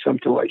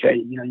 something like,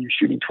 hey, you're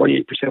shooting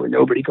 28% with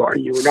nobody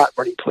guarding you. We're not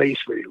running plays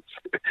for you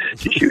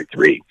to shoot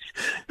 3s.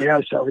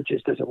 So it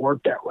just doesn't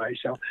work that way.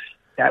 So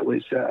that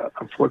was,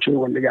 unfortunately,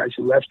 one of the guys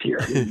who left here.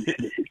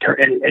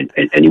 And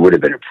he would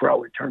have been a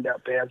pro. It turned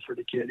out bad for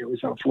the kid. It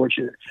was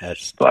unfortunate.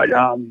 But,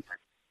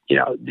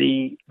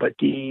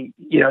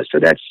 so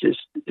that's just,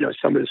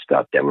 some of the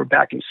stuff. Then we're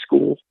back in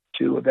school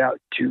to about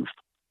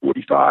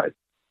 2:45.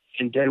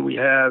 And then we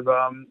have,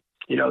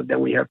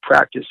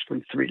 practice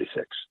from 3 to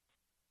 6.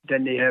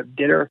 Then they have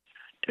dinner,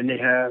 and they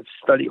have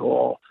study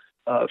hall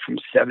from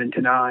 7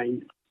 to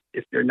 9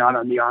 if they're not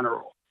on the honor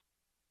roll.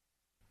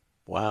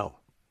 Wow,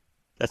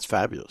 that's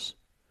fabulous.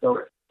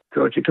 So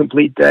it's a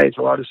complete day. It's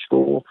a lot of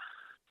school,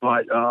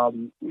 but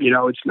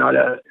it's not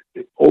a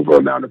over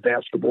amount of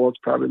basketball. It's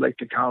probably like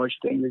the college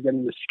thing. You're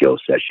getting the skill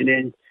session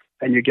in,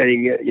 and you're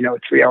getting a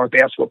 3-hour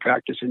basketball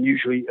practice, and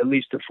usually at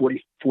least a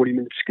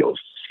 40-minute skill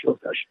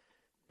session.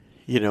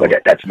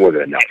 But that's more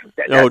than enough.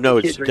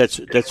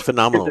 That's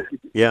phenomenal.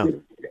 Yeah.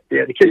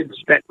 Yeah, the kids are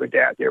spent with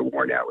that. They're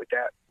worn out with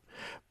that.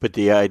 But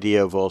the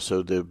idea of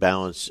also the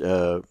balance,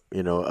 of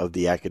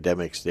the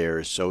academics there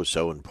is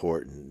so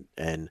important.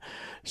 And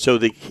so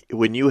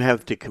when you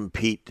have to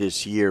compete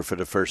this year for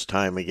the first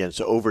time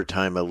against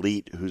Overtime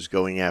Elite, who's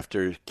going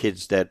after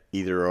kids that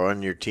either are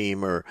on your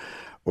team or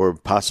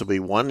possibly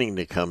wanting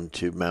to come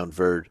to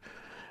Montverde,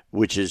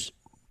 which is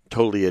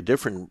totally a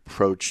different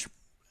approach.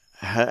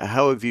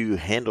 How have you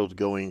handled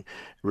going,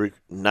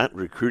 not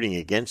recruiting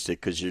against it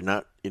because you're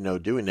not,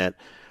 doing that?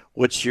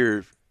 What's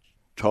your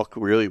talk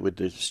really with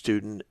the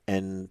student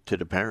and to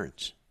the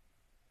parents?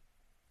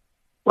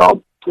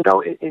 Well,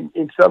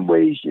 in some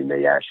ways you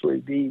may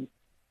actually be,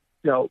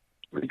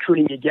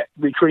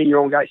 recruiting your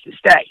own guys to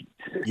stay.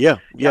 Yeah.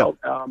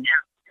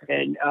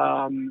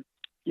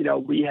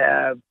 we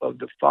have, of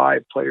the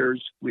 5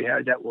 players we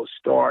had that will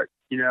start,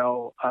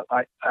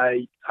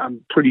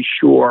 I'm pretty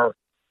sure,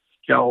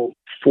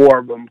 4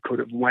 of them could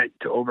have went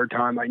to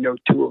overtime. I know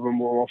 2 of them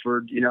were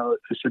offered,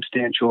 a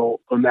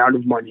substantial amount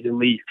of money to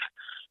leave.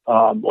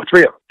 Or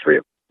 3 of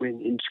them,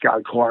 in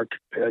Scott Clark,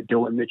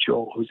 Dylan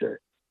Mitchell, who's a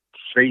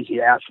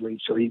crazy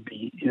athlete. So he'd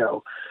be,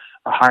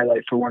 a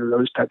highlight for one of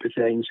those type of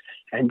things.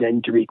 And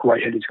then Dariq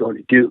Whitehead is going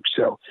to Duke.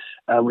 So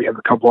we have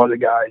a couple other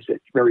guys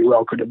that very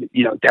well could have,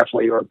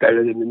 definitely are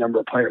better than the number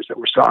of players that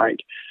were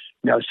signed.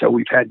 So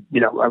we've had,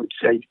 I would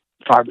say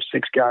 5 or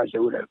 6 guys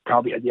that would have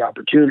probably had the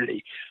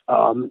opportunity.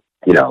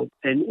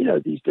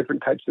 These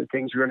different types of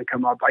things are going to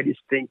come up. I just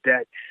think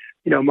that,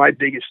 my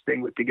biggest thing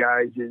with the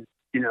guys is,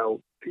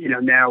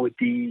 now with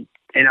the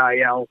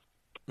NIL,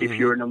 if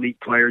you're an elite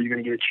player, you're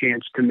going to get a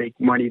chance to make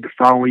money the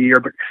following year.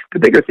 But the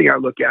bigger thing I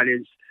look at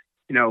is,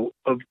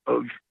 of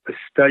a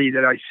study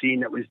that I've seen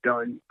that was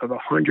done of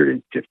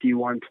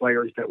 151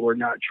 players that were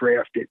not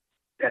drafted,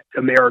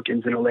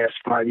 Americans in the last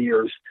 5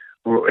 years,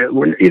 or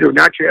were either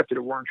not drafted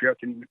or weren't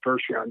drafted in the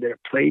first round, that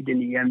have played in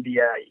the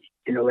NBA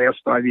in the last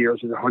 5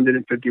 years. Is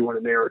 151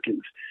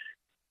 Americans.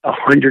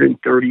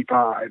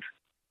 135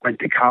 went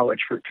to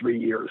college for 3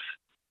 years.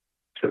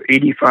 So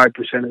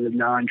 85% of the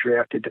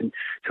non-drafted. And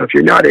so if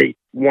you're not a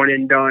one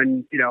and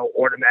done,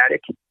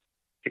 automatic,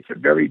 it's a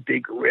very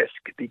big risk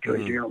because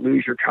you're going to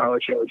lose your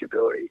college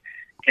eligibility.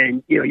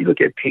 And, you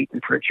look at Peyton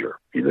Pritchard,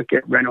 you look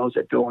at Reynolds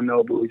at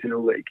Villanova, who's in the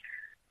league,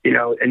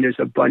 and there's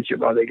a bunch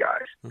of other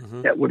guys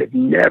that would have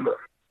never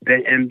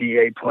been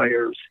NBA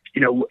players,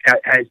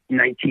 as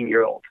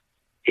 19-year-old,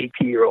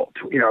 18-year-old,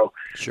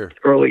 sure,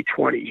 early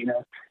 20,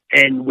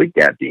 And with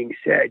that being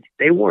said,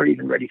 they weren't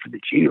even ready for the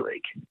G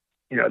League.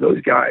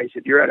 Those guys,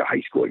 if you're out of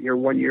high school and you're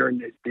 1 year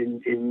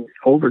in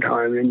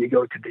overtime and you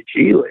go to the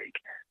G League,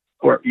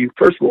 or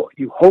first of all,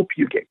 you hope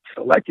you get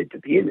selected to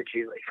be in the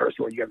G League. First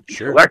of all, you got to be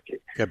selected.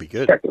 Got to be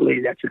good.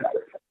 Secondly, that's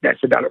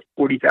about a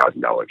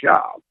 $40,000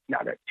 job,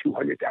 not a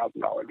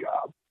 $200,000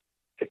 job.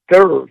 The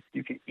third,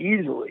 you can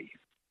easily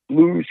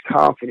lose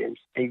confidence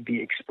and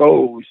be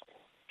exposed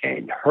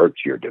and hurt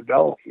your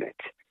development,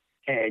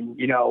 and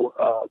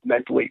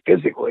mentally,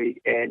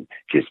 physically, and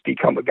just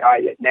become a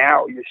guy that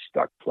now you're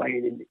stuck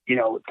playing in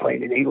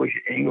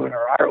England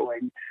or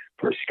Ireland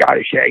for a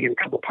Scottish egg and a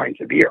couple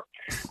pints of beer,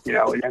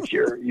 and that's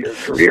your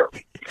career.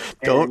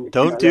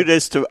 Don't do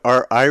this to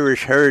our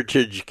Irish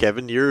heritage,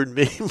 Kevin. You're and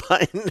me,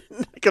 mine.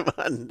 Come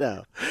on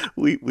now.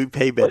 We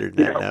pay better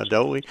than that now,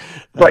 don't we?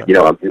 But I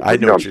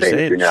know what you're saying.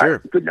 If you're not sure.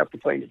 good enough to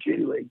play in the G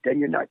League, then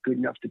you're not good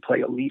enough to play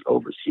elite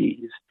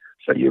overseas.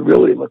 So you're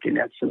really looking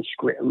at some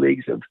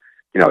leagues of,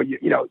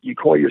 you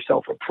call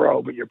yourself a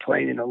pro, but you're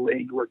playing in a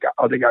league where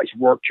other guys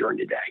work during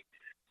the day.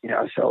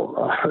 So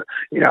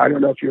I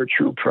don't know if you're a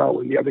true pro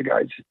and the other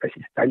guys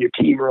on your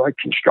team are like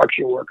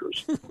construction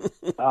workers.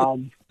 But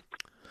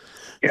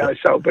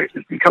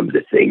it becomes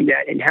a thing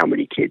that, and how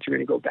many kids are going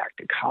to go back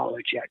to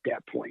college at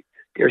that point?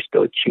 They're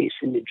still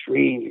chasing the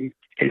dream.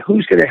 And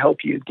who's going to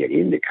help you get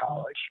into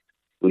college?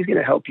 Who's going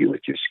to help you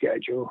with your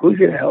schedule? Who's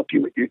going to help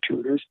you with your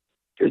tutors?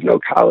 There's no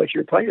college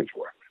you're playing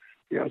for.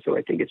 So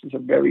I think it's a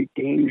very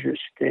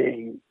dangerous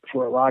thing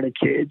for a lot of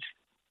kids,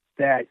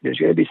 that there's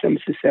going to be some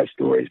success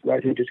stories, but I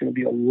think there's going to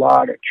be a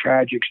lot of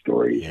tragic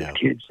stories of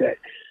kids that,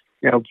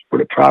 would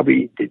have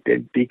probably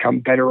become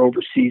better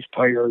overseas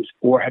players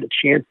or had a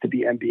chance to be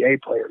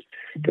NBA players.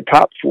 The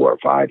top 4 or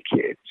 5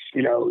 kids,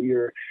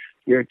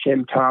 your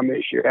Tim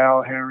Thomas, your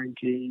Al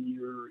Harrington,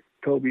 your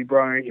Kobe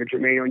Bryant, your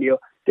Jermaine O'Neal,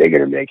 they're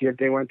going to make it if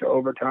they went to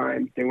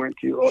overtime, if they went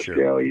to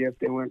Australia, if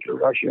they went to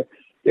Russia,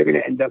 they're going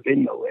to end up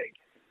in the league.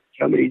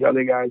 Some of these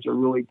other guys are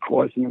really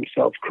causing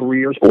themselves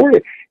careers, or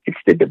it's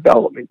the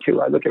development too.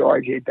 I look at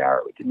R.J.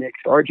 Barrett with the Knicks.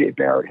 R.J.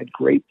 Barrett had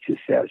great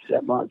success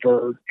at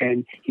Montverde,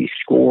 and he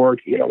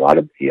scored. He had a lot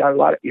of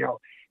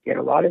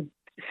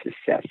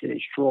success in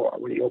his drawer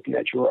when he opened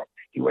that drawer.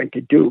 He went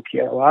to Duke. He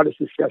had a lot of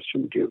success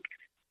from Duke.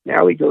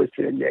 Now he goes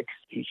to the Knicks.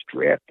 He's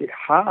drafted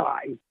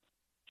high,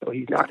 so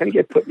he's not going to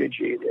get put in the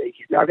G League.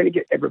 He's not going to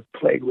get ever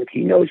played with.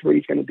 He knows where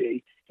he's going to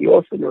be. He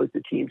also knows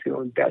the team's going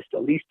to invest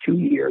at least 2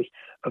 years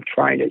of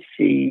trying to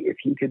see if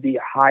he could be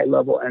a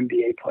high-level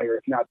NBA player,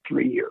 if not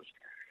 3 years.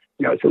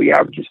 So he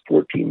averages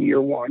 14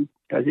 year one,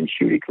 doesn't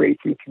shoot it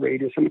great from 3.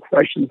 There's some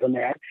questions on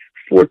that.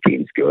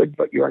 14's good,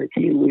 but you're on a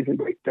team losing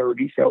by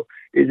 30. So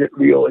is it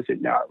real? Is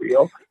it not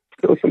real?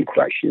 Still some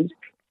questions.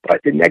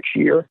 But the next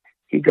year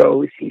he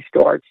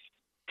starts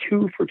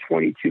 2 for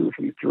 22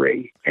 from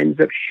 3, ends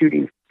up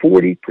shooting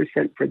 40%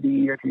 for the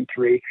year from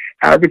 3,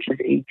 averages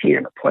 18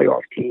 on a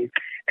playoff team,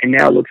 and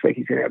now looks like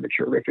he's going to have a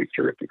terrific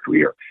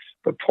career.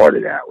 But part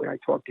of that, when I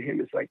talk to him,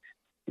 is like,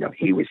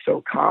 he was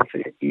so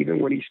confident, even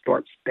when he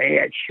starts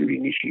bad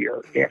shooting this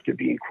year after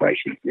being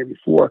questioned the year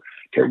before,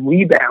 to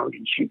rebound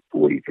and shoot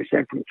 40%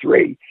 from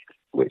 3,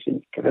 which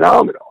is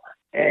phenomenal.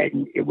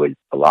 And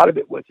a lot of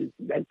it was his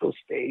mental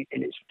state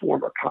and his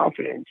former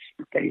confidence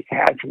that he's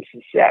had from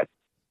success.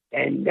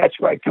 And that's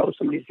why I tell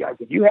some of these guys,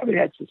 if you haven't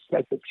had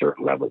success at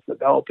certain levels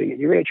developing, and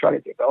you're going to try to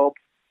develop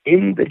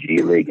in the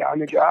G League on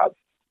the job,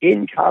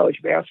 in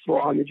college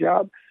basketball on the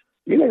job,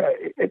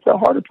 it's a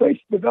harder place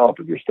to develop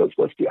if you're still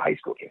supposed to be a high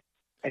school kid.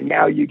 And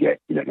now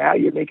now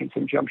you're making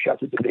some jump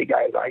shots as a big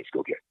guy as a high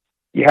school kid.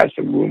 You have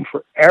some room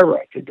for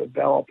error to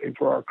develop and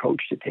for our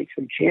coach to take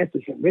some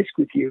chances and risk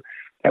with you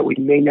that we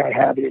may not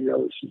have in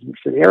those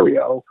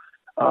scenario.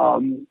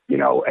 And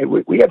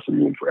we have some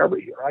room for error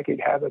here. I could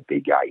have a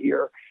big guy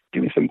here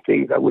do some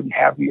things I wouldn't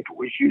have if it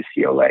was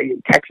UCLA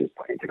and Texas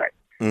playing tonight.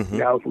 Mm-hmm.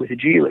 If it was a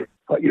G League,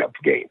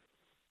 game.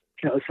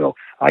 So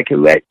I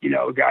can let,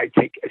 a guy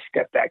take a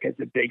step back as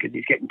a big because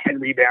he's getting 10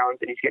 rebounds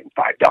and he's getting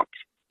 5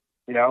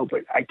 dunks,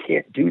 but I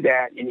can't do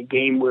that in a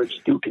game where it's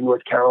Duke and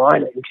North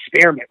Carolina and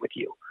experiment with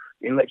you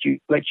and let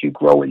you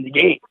grow in the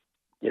game,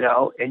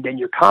 and then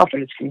your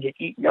confidence can get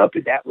eaten up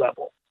at that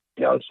level,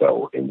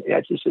 and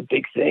that's just a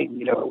big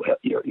thing,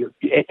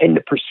 and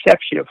the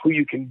perception of who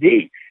you can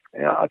be.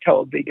 And I'll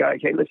tell a big guy,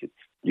 hey, listen,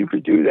 you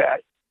could do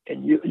that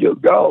and you'll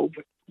go,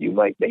 but you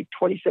might make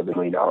 $27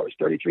 million,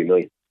 $33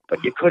 million.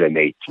 But you could have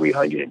made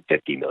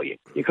 $350 million.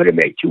 You could have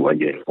made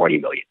 $220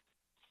 million.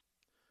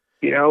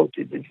 You're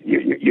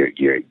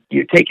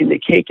taking the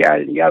cake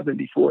out of the oven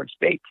before it's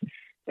baked,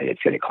 and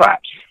it's going to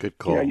collapse. Good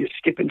call. You're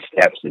skipping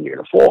steps, and you're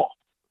going to fall.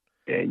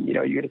 And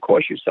you're going to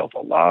cost yourself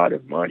a lot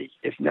of money,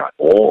 if not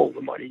all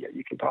the money that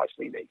you can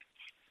possibly make.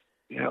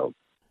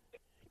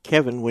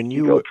 Kevin, when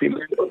you were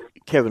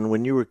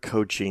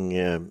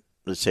coaching,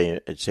 let's say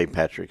at St.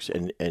 Patrick's,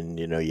 and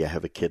you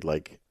have a kid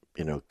like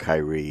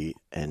Kyrie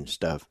and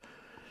stuff.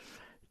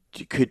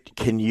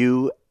 Can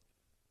you,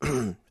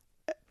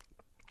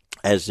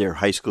 as their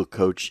high school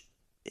coach,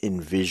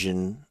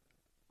 envision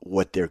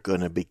what they're going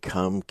to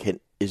become?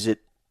 It's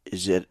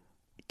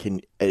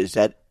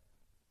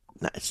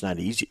not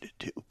easy to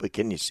do, but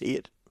can you see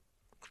it?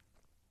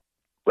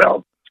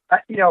 Well,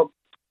 I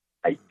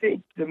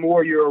think the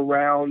more you're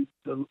around,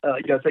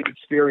 it's like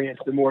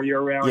experience. The more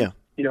you're around,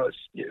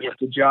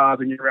 it's a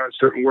job, and you're around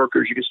certain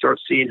workers, you can start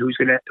seeing who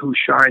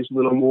shines a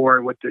little more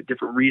and what the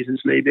different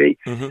reasons may be.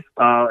 Mm-hmm.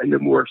 And the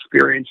more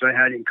experience I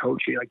had in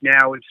coaching, like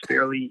now it's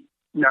fairly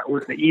not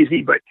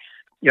easy, but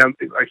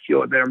I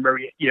feel that I'm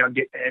very,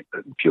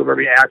 feel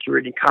very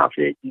accurate and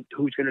confident in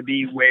who's going to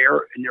be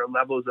where in their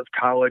levels of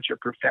college or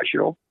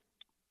professional.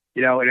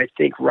 And I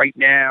think right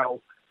now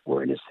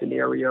we're in a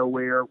scenario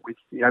where I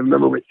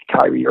remember with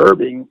Kyrie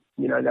Irving,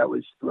 I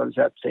was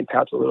at St.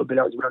 Pat's a little bit.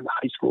 I was around the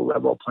high school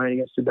level playing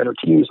against the better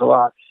teams a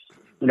lot.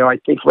 I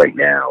think right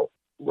now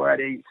we're at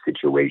a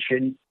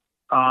situation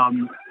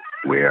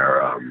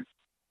where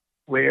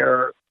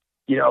we're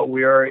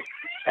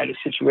at a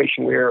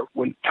situation where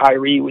when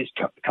Kyrie was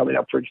coming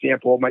up, for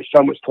example, my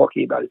son was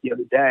talking about it the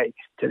other day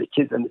to the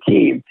kids on the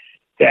team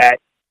that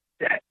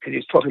because he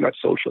was talking about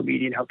social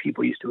media and how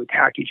people used to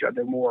attack each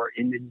other more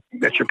in the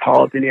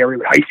metropolitan area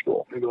with high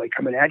school. They were like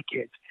coming at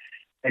kids.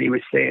 And he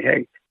was saying,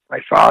 hey, my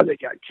father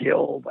got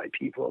killed by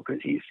people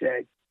because he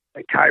said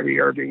that Kyrie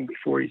Irving,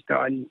 before he's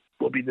done,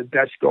 will be the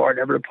best guard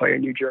ever to play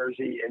in New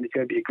Jersey, and he's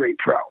going to be a great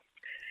pro.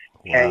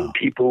 Wow. And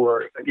people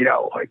were,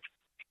 like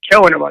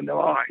killing him on the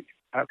line.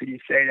 How could you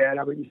say that?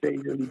 How could you say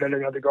he's going to be better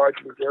than other guards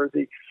in New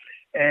Jersey?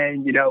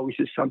 And, it was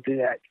just something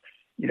that,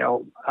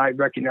 I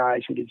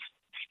recognized with his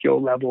skill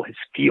level, his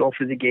feel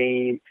for the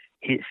game,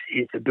 his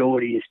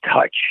ability, his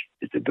touch,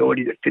 his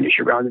ability to finish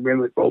around the rim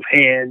with both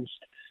hands,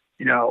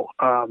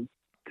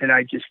 and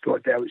I just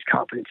thought that I was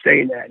confident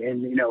saying that.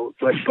 And,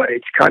 but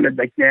it's kind of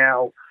like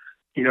now,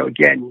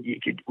 again,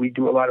 we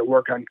do a lot of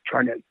work on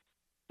trying to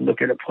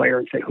look at a player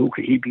and say, who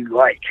could he be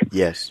like?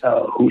 Yes.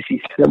 Who's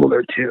he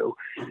similar to?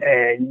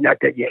 And not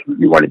that you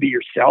want to be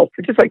yourself.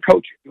 It's just like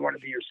coaching. You want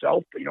to be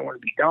yourself, but you don't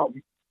want to be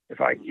dumb. If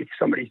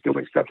somebody's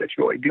doing stuff that's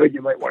really good,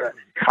 you might want to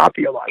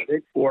copy a lot of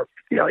it, or,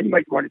 you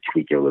might want to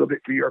tweak it a little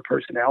bit for your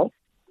personnel.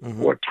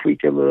 Mm-hmm. Or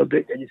tweak it a little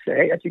bit, and you say,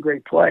 hey, that's a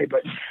great play,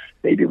 but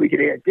maybe we could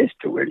add this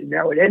to it, and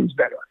now it ends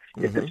better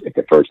if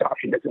the first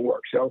option doesn't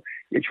work. So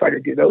you try to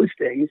do those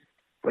things,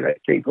 but I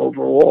think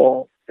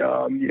overall,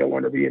 you don't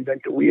want to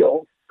reinvent the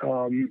wheel.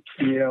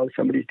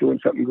 Somebody's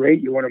doing something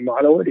great, you want to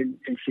model it and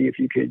see if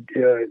you could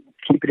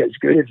keep it as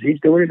good as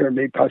he's doing it, or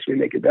maybe possibly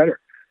make it better.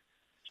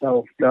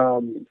 So, I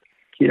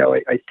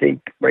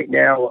think right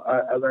now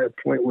I'm at a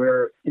point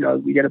where,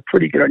 we get a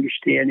pretty good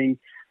understanding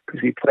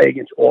because we play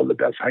against all the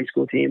best high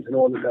school teams and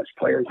all the best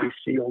players we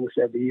see almost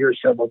every year,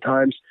 several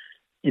times,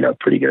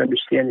 pretty good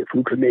understanding of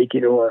who could make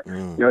it, or,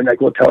 like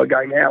we'll tell a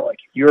guy now, like,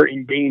 you're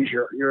in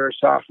danger, you're a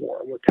sophomore,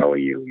 and we'll tell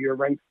you you're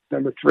ranked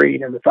number 3,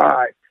 number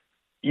 5.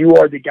 You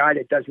are the guy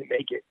that doesn't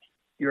make it.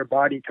 Your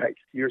body type,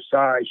 your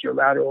size, your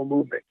lateral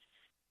movement.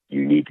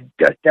 You need to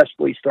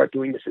desperately start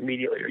doing this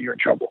immediately or you're in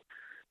trouble.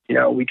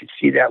 We could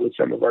see that with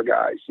some of our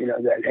guys,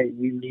 that, hey,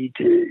 you need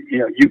to,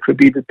 you could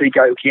be the big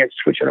guy who can't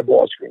switch on a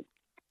ball screen.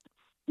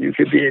 You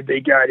could be a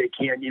big guy that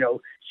can't,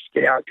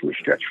 get out to a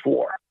stretch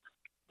 4,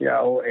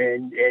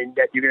 and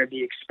that you're going to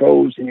be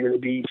exposed and you're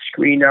going to be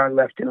screened on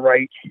left and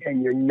right,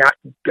 and you're not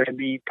going to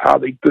be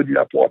probably good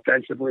enough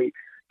offensively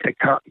to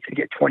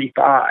get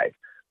 25,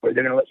 where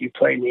they're going to let you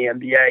play in the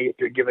NBA if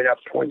you're giving up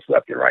points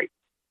left and right,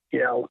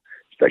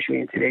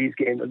 especially in today's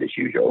game, they'll just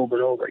use you over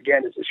and over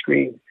again as a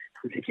screen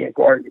because you can't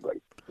guard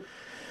anybody.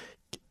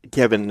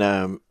 Kevin,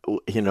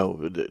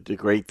 the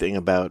great thing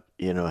about,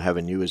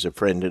 having you as a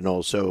friend and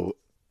also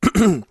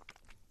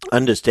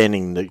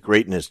understanding the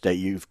greatness that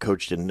you've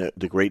coached and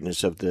the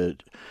greatness of the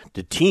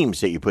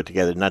teams that you put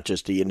together, not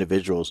just the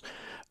individuals.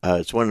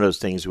 It's one of those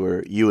things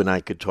where you and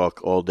I could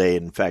talk all day.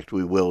 In fact,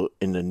 we will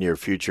in the near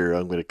future.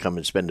 I'm going to come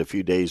and spend a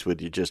few days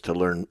with you just to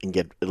learn and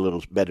get a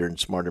little better and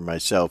smarter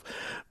myself.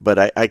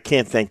 But I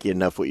can't thank you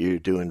enough what you're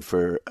doing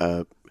for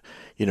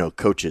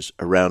coaches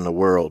around the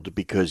world,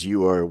 because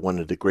you are one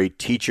of the great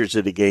teachers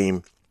of the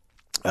game.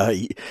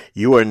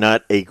 You are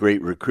not a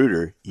great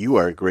recruiter. You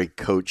are a great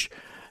coach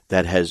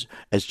that has,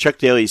 as Chuck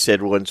Daly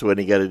said once when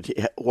he got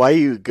why are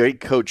you a great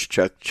coach,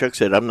 Chuck? Chuck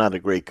said, I'm not a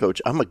great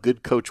coach. I'm a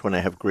good coach when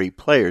I have great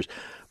players.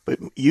 But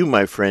you,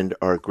 my friend,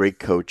 are a great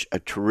coach, a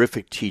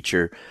terrific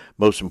teacher,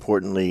 most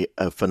importantly,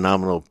 a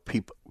phenomenal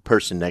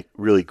person that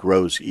really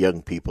grows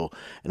young people.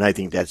 And I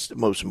think that's the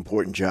most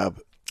important job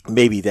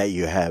maybe that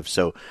you have.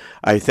 So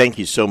I thank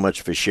you so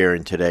much for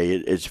sharing today.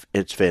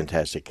 It's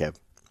fantastic, Kev.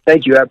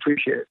 Thank you. I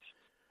appreciate it.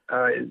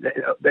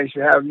 Thanks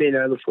for having me, and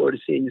I look forward to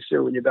seeing you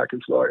soon when you're back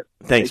in Florida.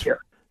 Thanks. Take care.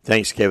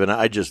 Thanks, Kevin.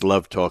 I just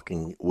love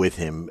talking with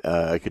him.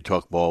 I could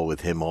talk ball with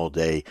him all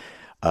day.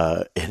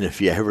 And if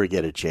you ever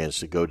get a chance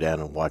to go down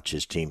and watch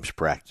his teams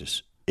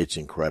practice, it's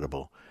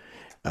incredible.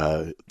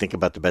 Think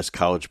about the best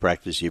college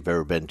practice you've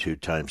ever been to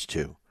times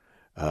two.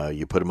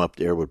 You put him up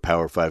there with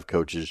Power 5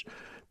 coaches,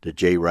 the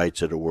Jay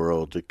Wrights of the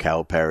world, the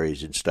Cal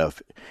Parrys and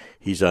stuff.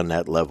 He's on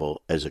that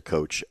level as a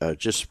coach.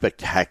 Just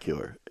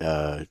spectacular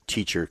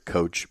teacher,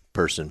 coach,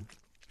 person.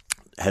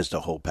 Has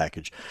the whole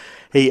package.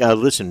 Hey,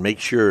 listen, make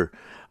sure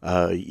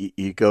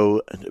you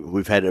go.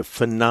 We've had a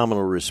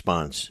phenomenal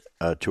response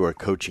to our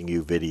Coaching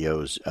You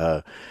videos.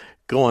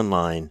 Go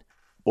online,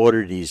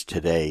 order these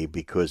today,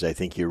 because I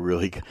think you're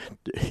really,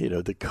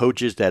 the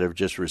coaches that have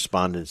just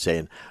responded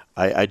saying,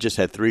 I just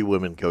had 3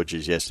 women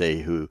coaches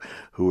yesterday who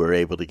were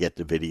able to get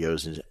the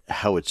videos and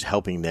how it's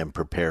helping them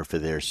prepare for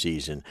their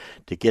season,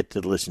 to get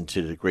to listen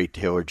to the great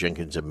Taylor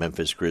Jenkins of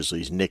Memphis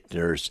Grizzlies, Nick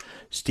Nurse,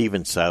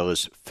 Steven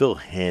Silas, Phil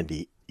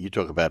Handy. You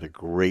talk about a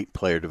great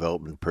player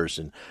development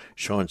person.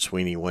 Sean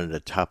Sweeney, one of the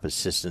top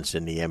assistants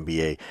in the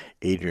NBA.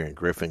 Adrian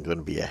Griffin, going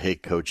to be a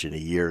head coach in a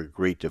year.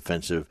 Great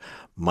defensive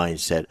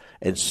mindset,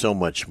 and so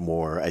much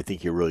more. I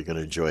think you're really going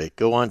to enjoy it.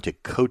 Go on to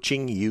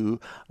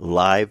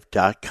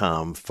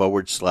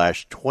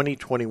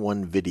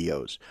coachingyoulive.com/2021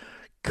 videos.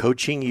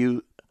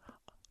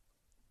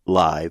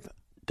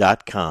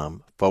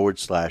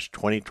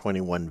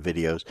 coachingyoulive.com/2021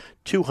 videos,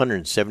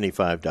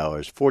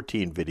 $275,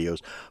 14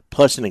 videos,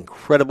 plus an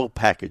incredible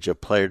package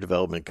of player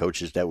development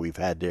coaches that we've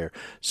had there.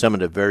 Some of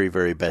the very,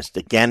 very best.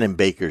 The Gannon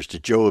Bakers, the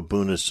Joe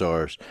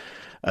Abunassars,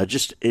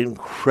 just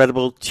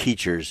incredible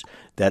teachers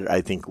that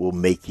I think will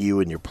make you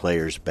and your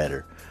players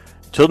better.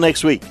 Till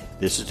next week,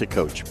 this is the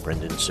coach,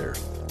 Brendan Suhr.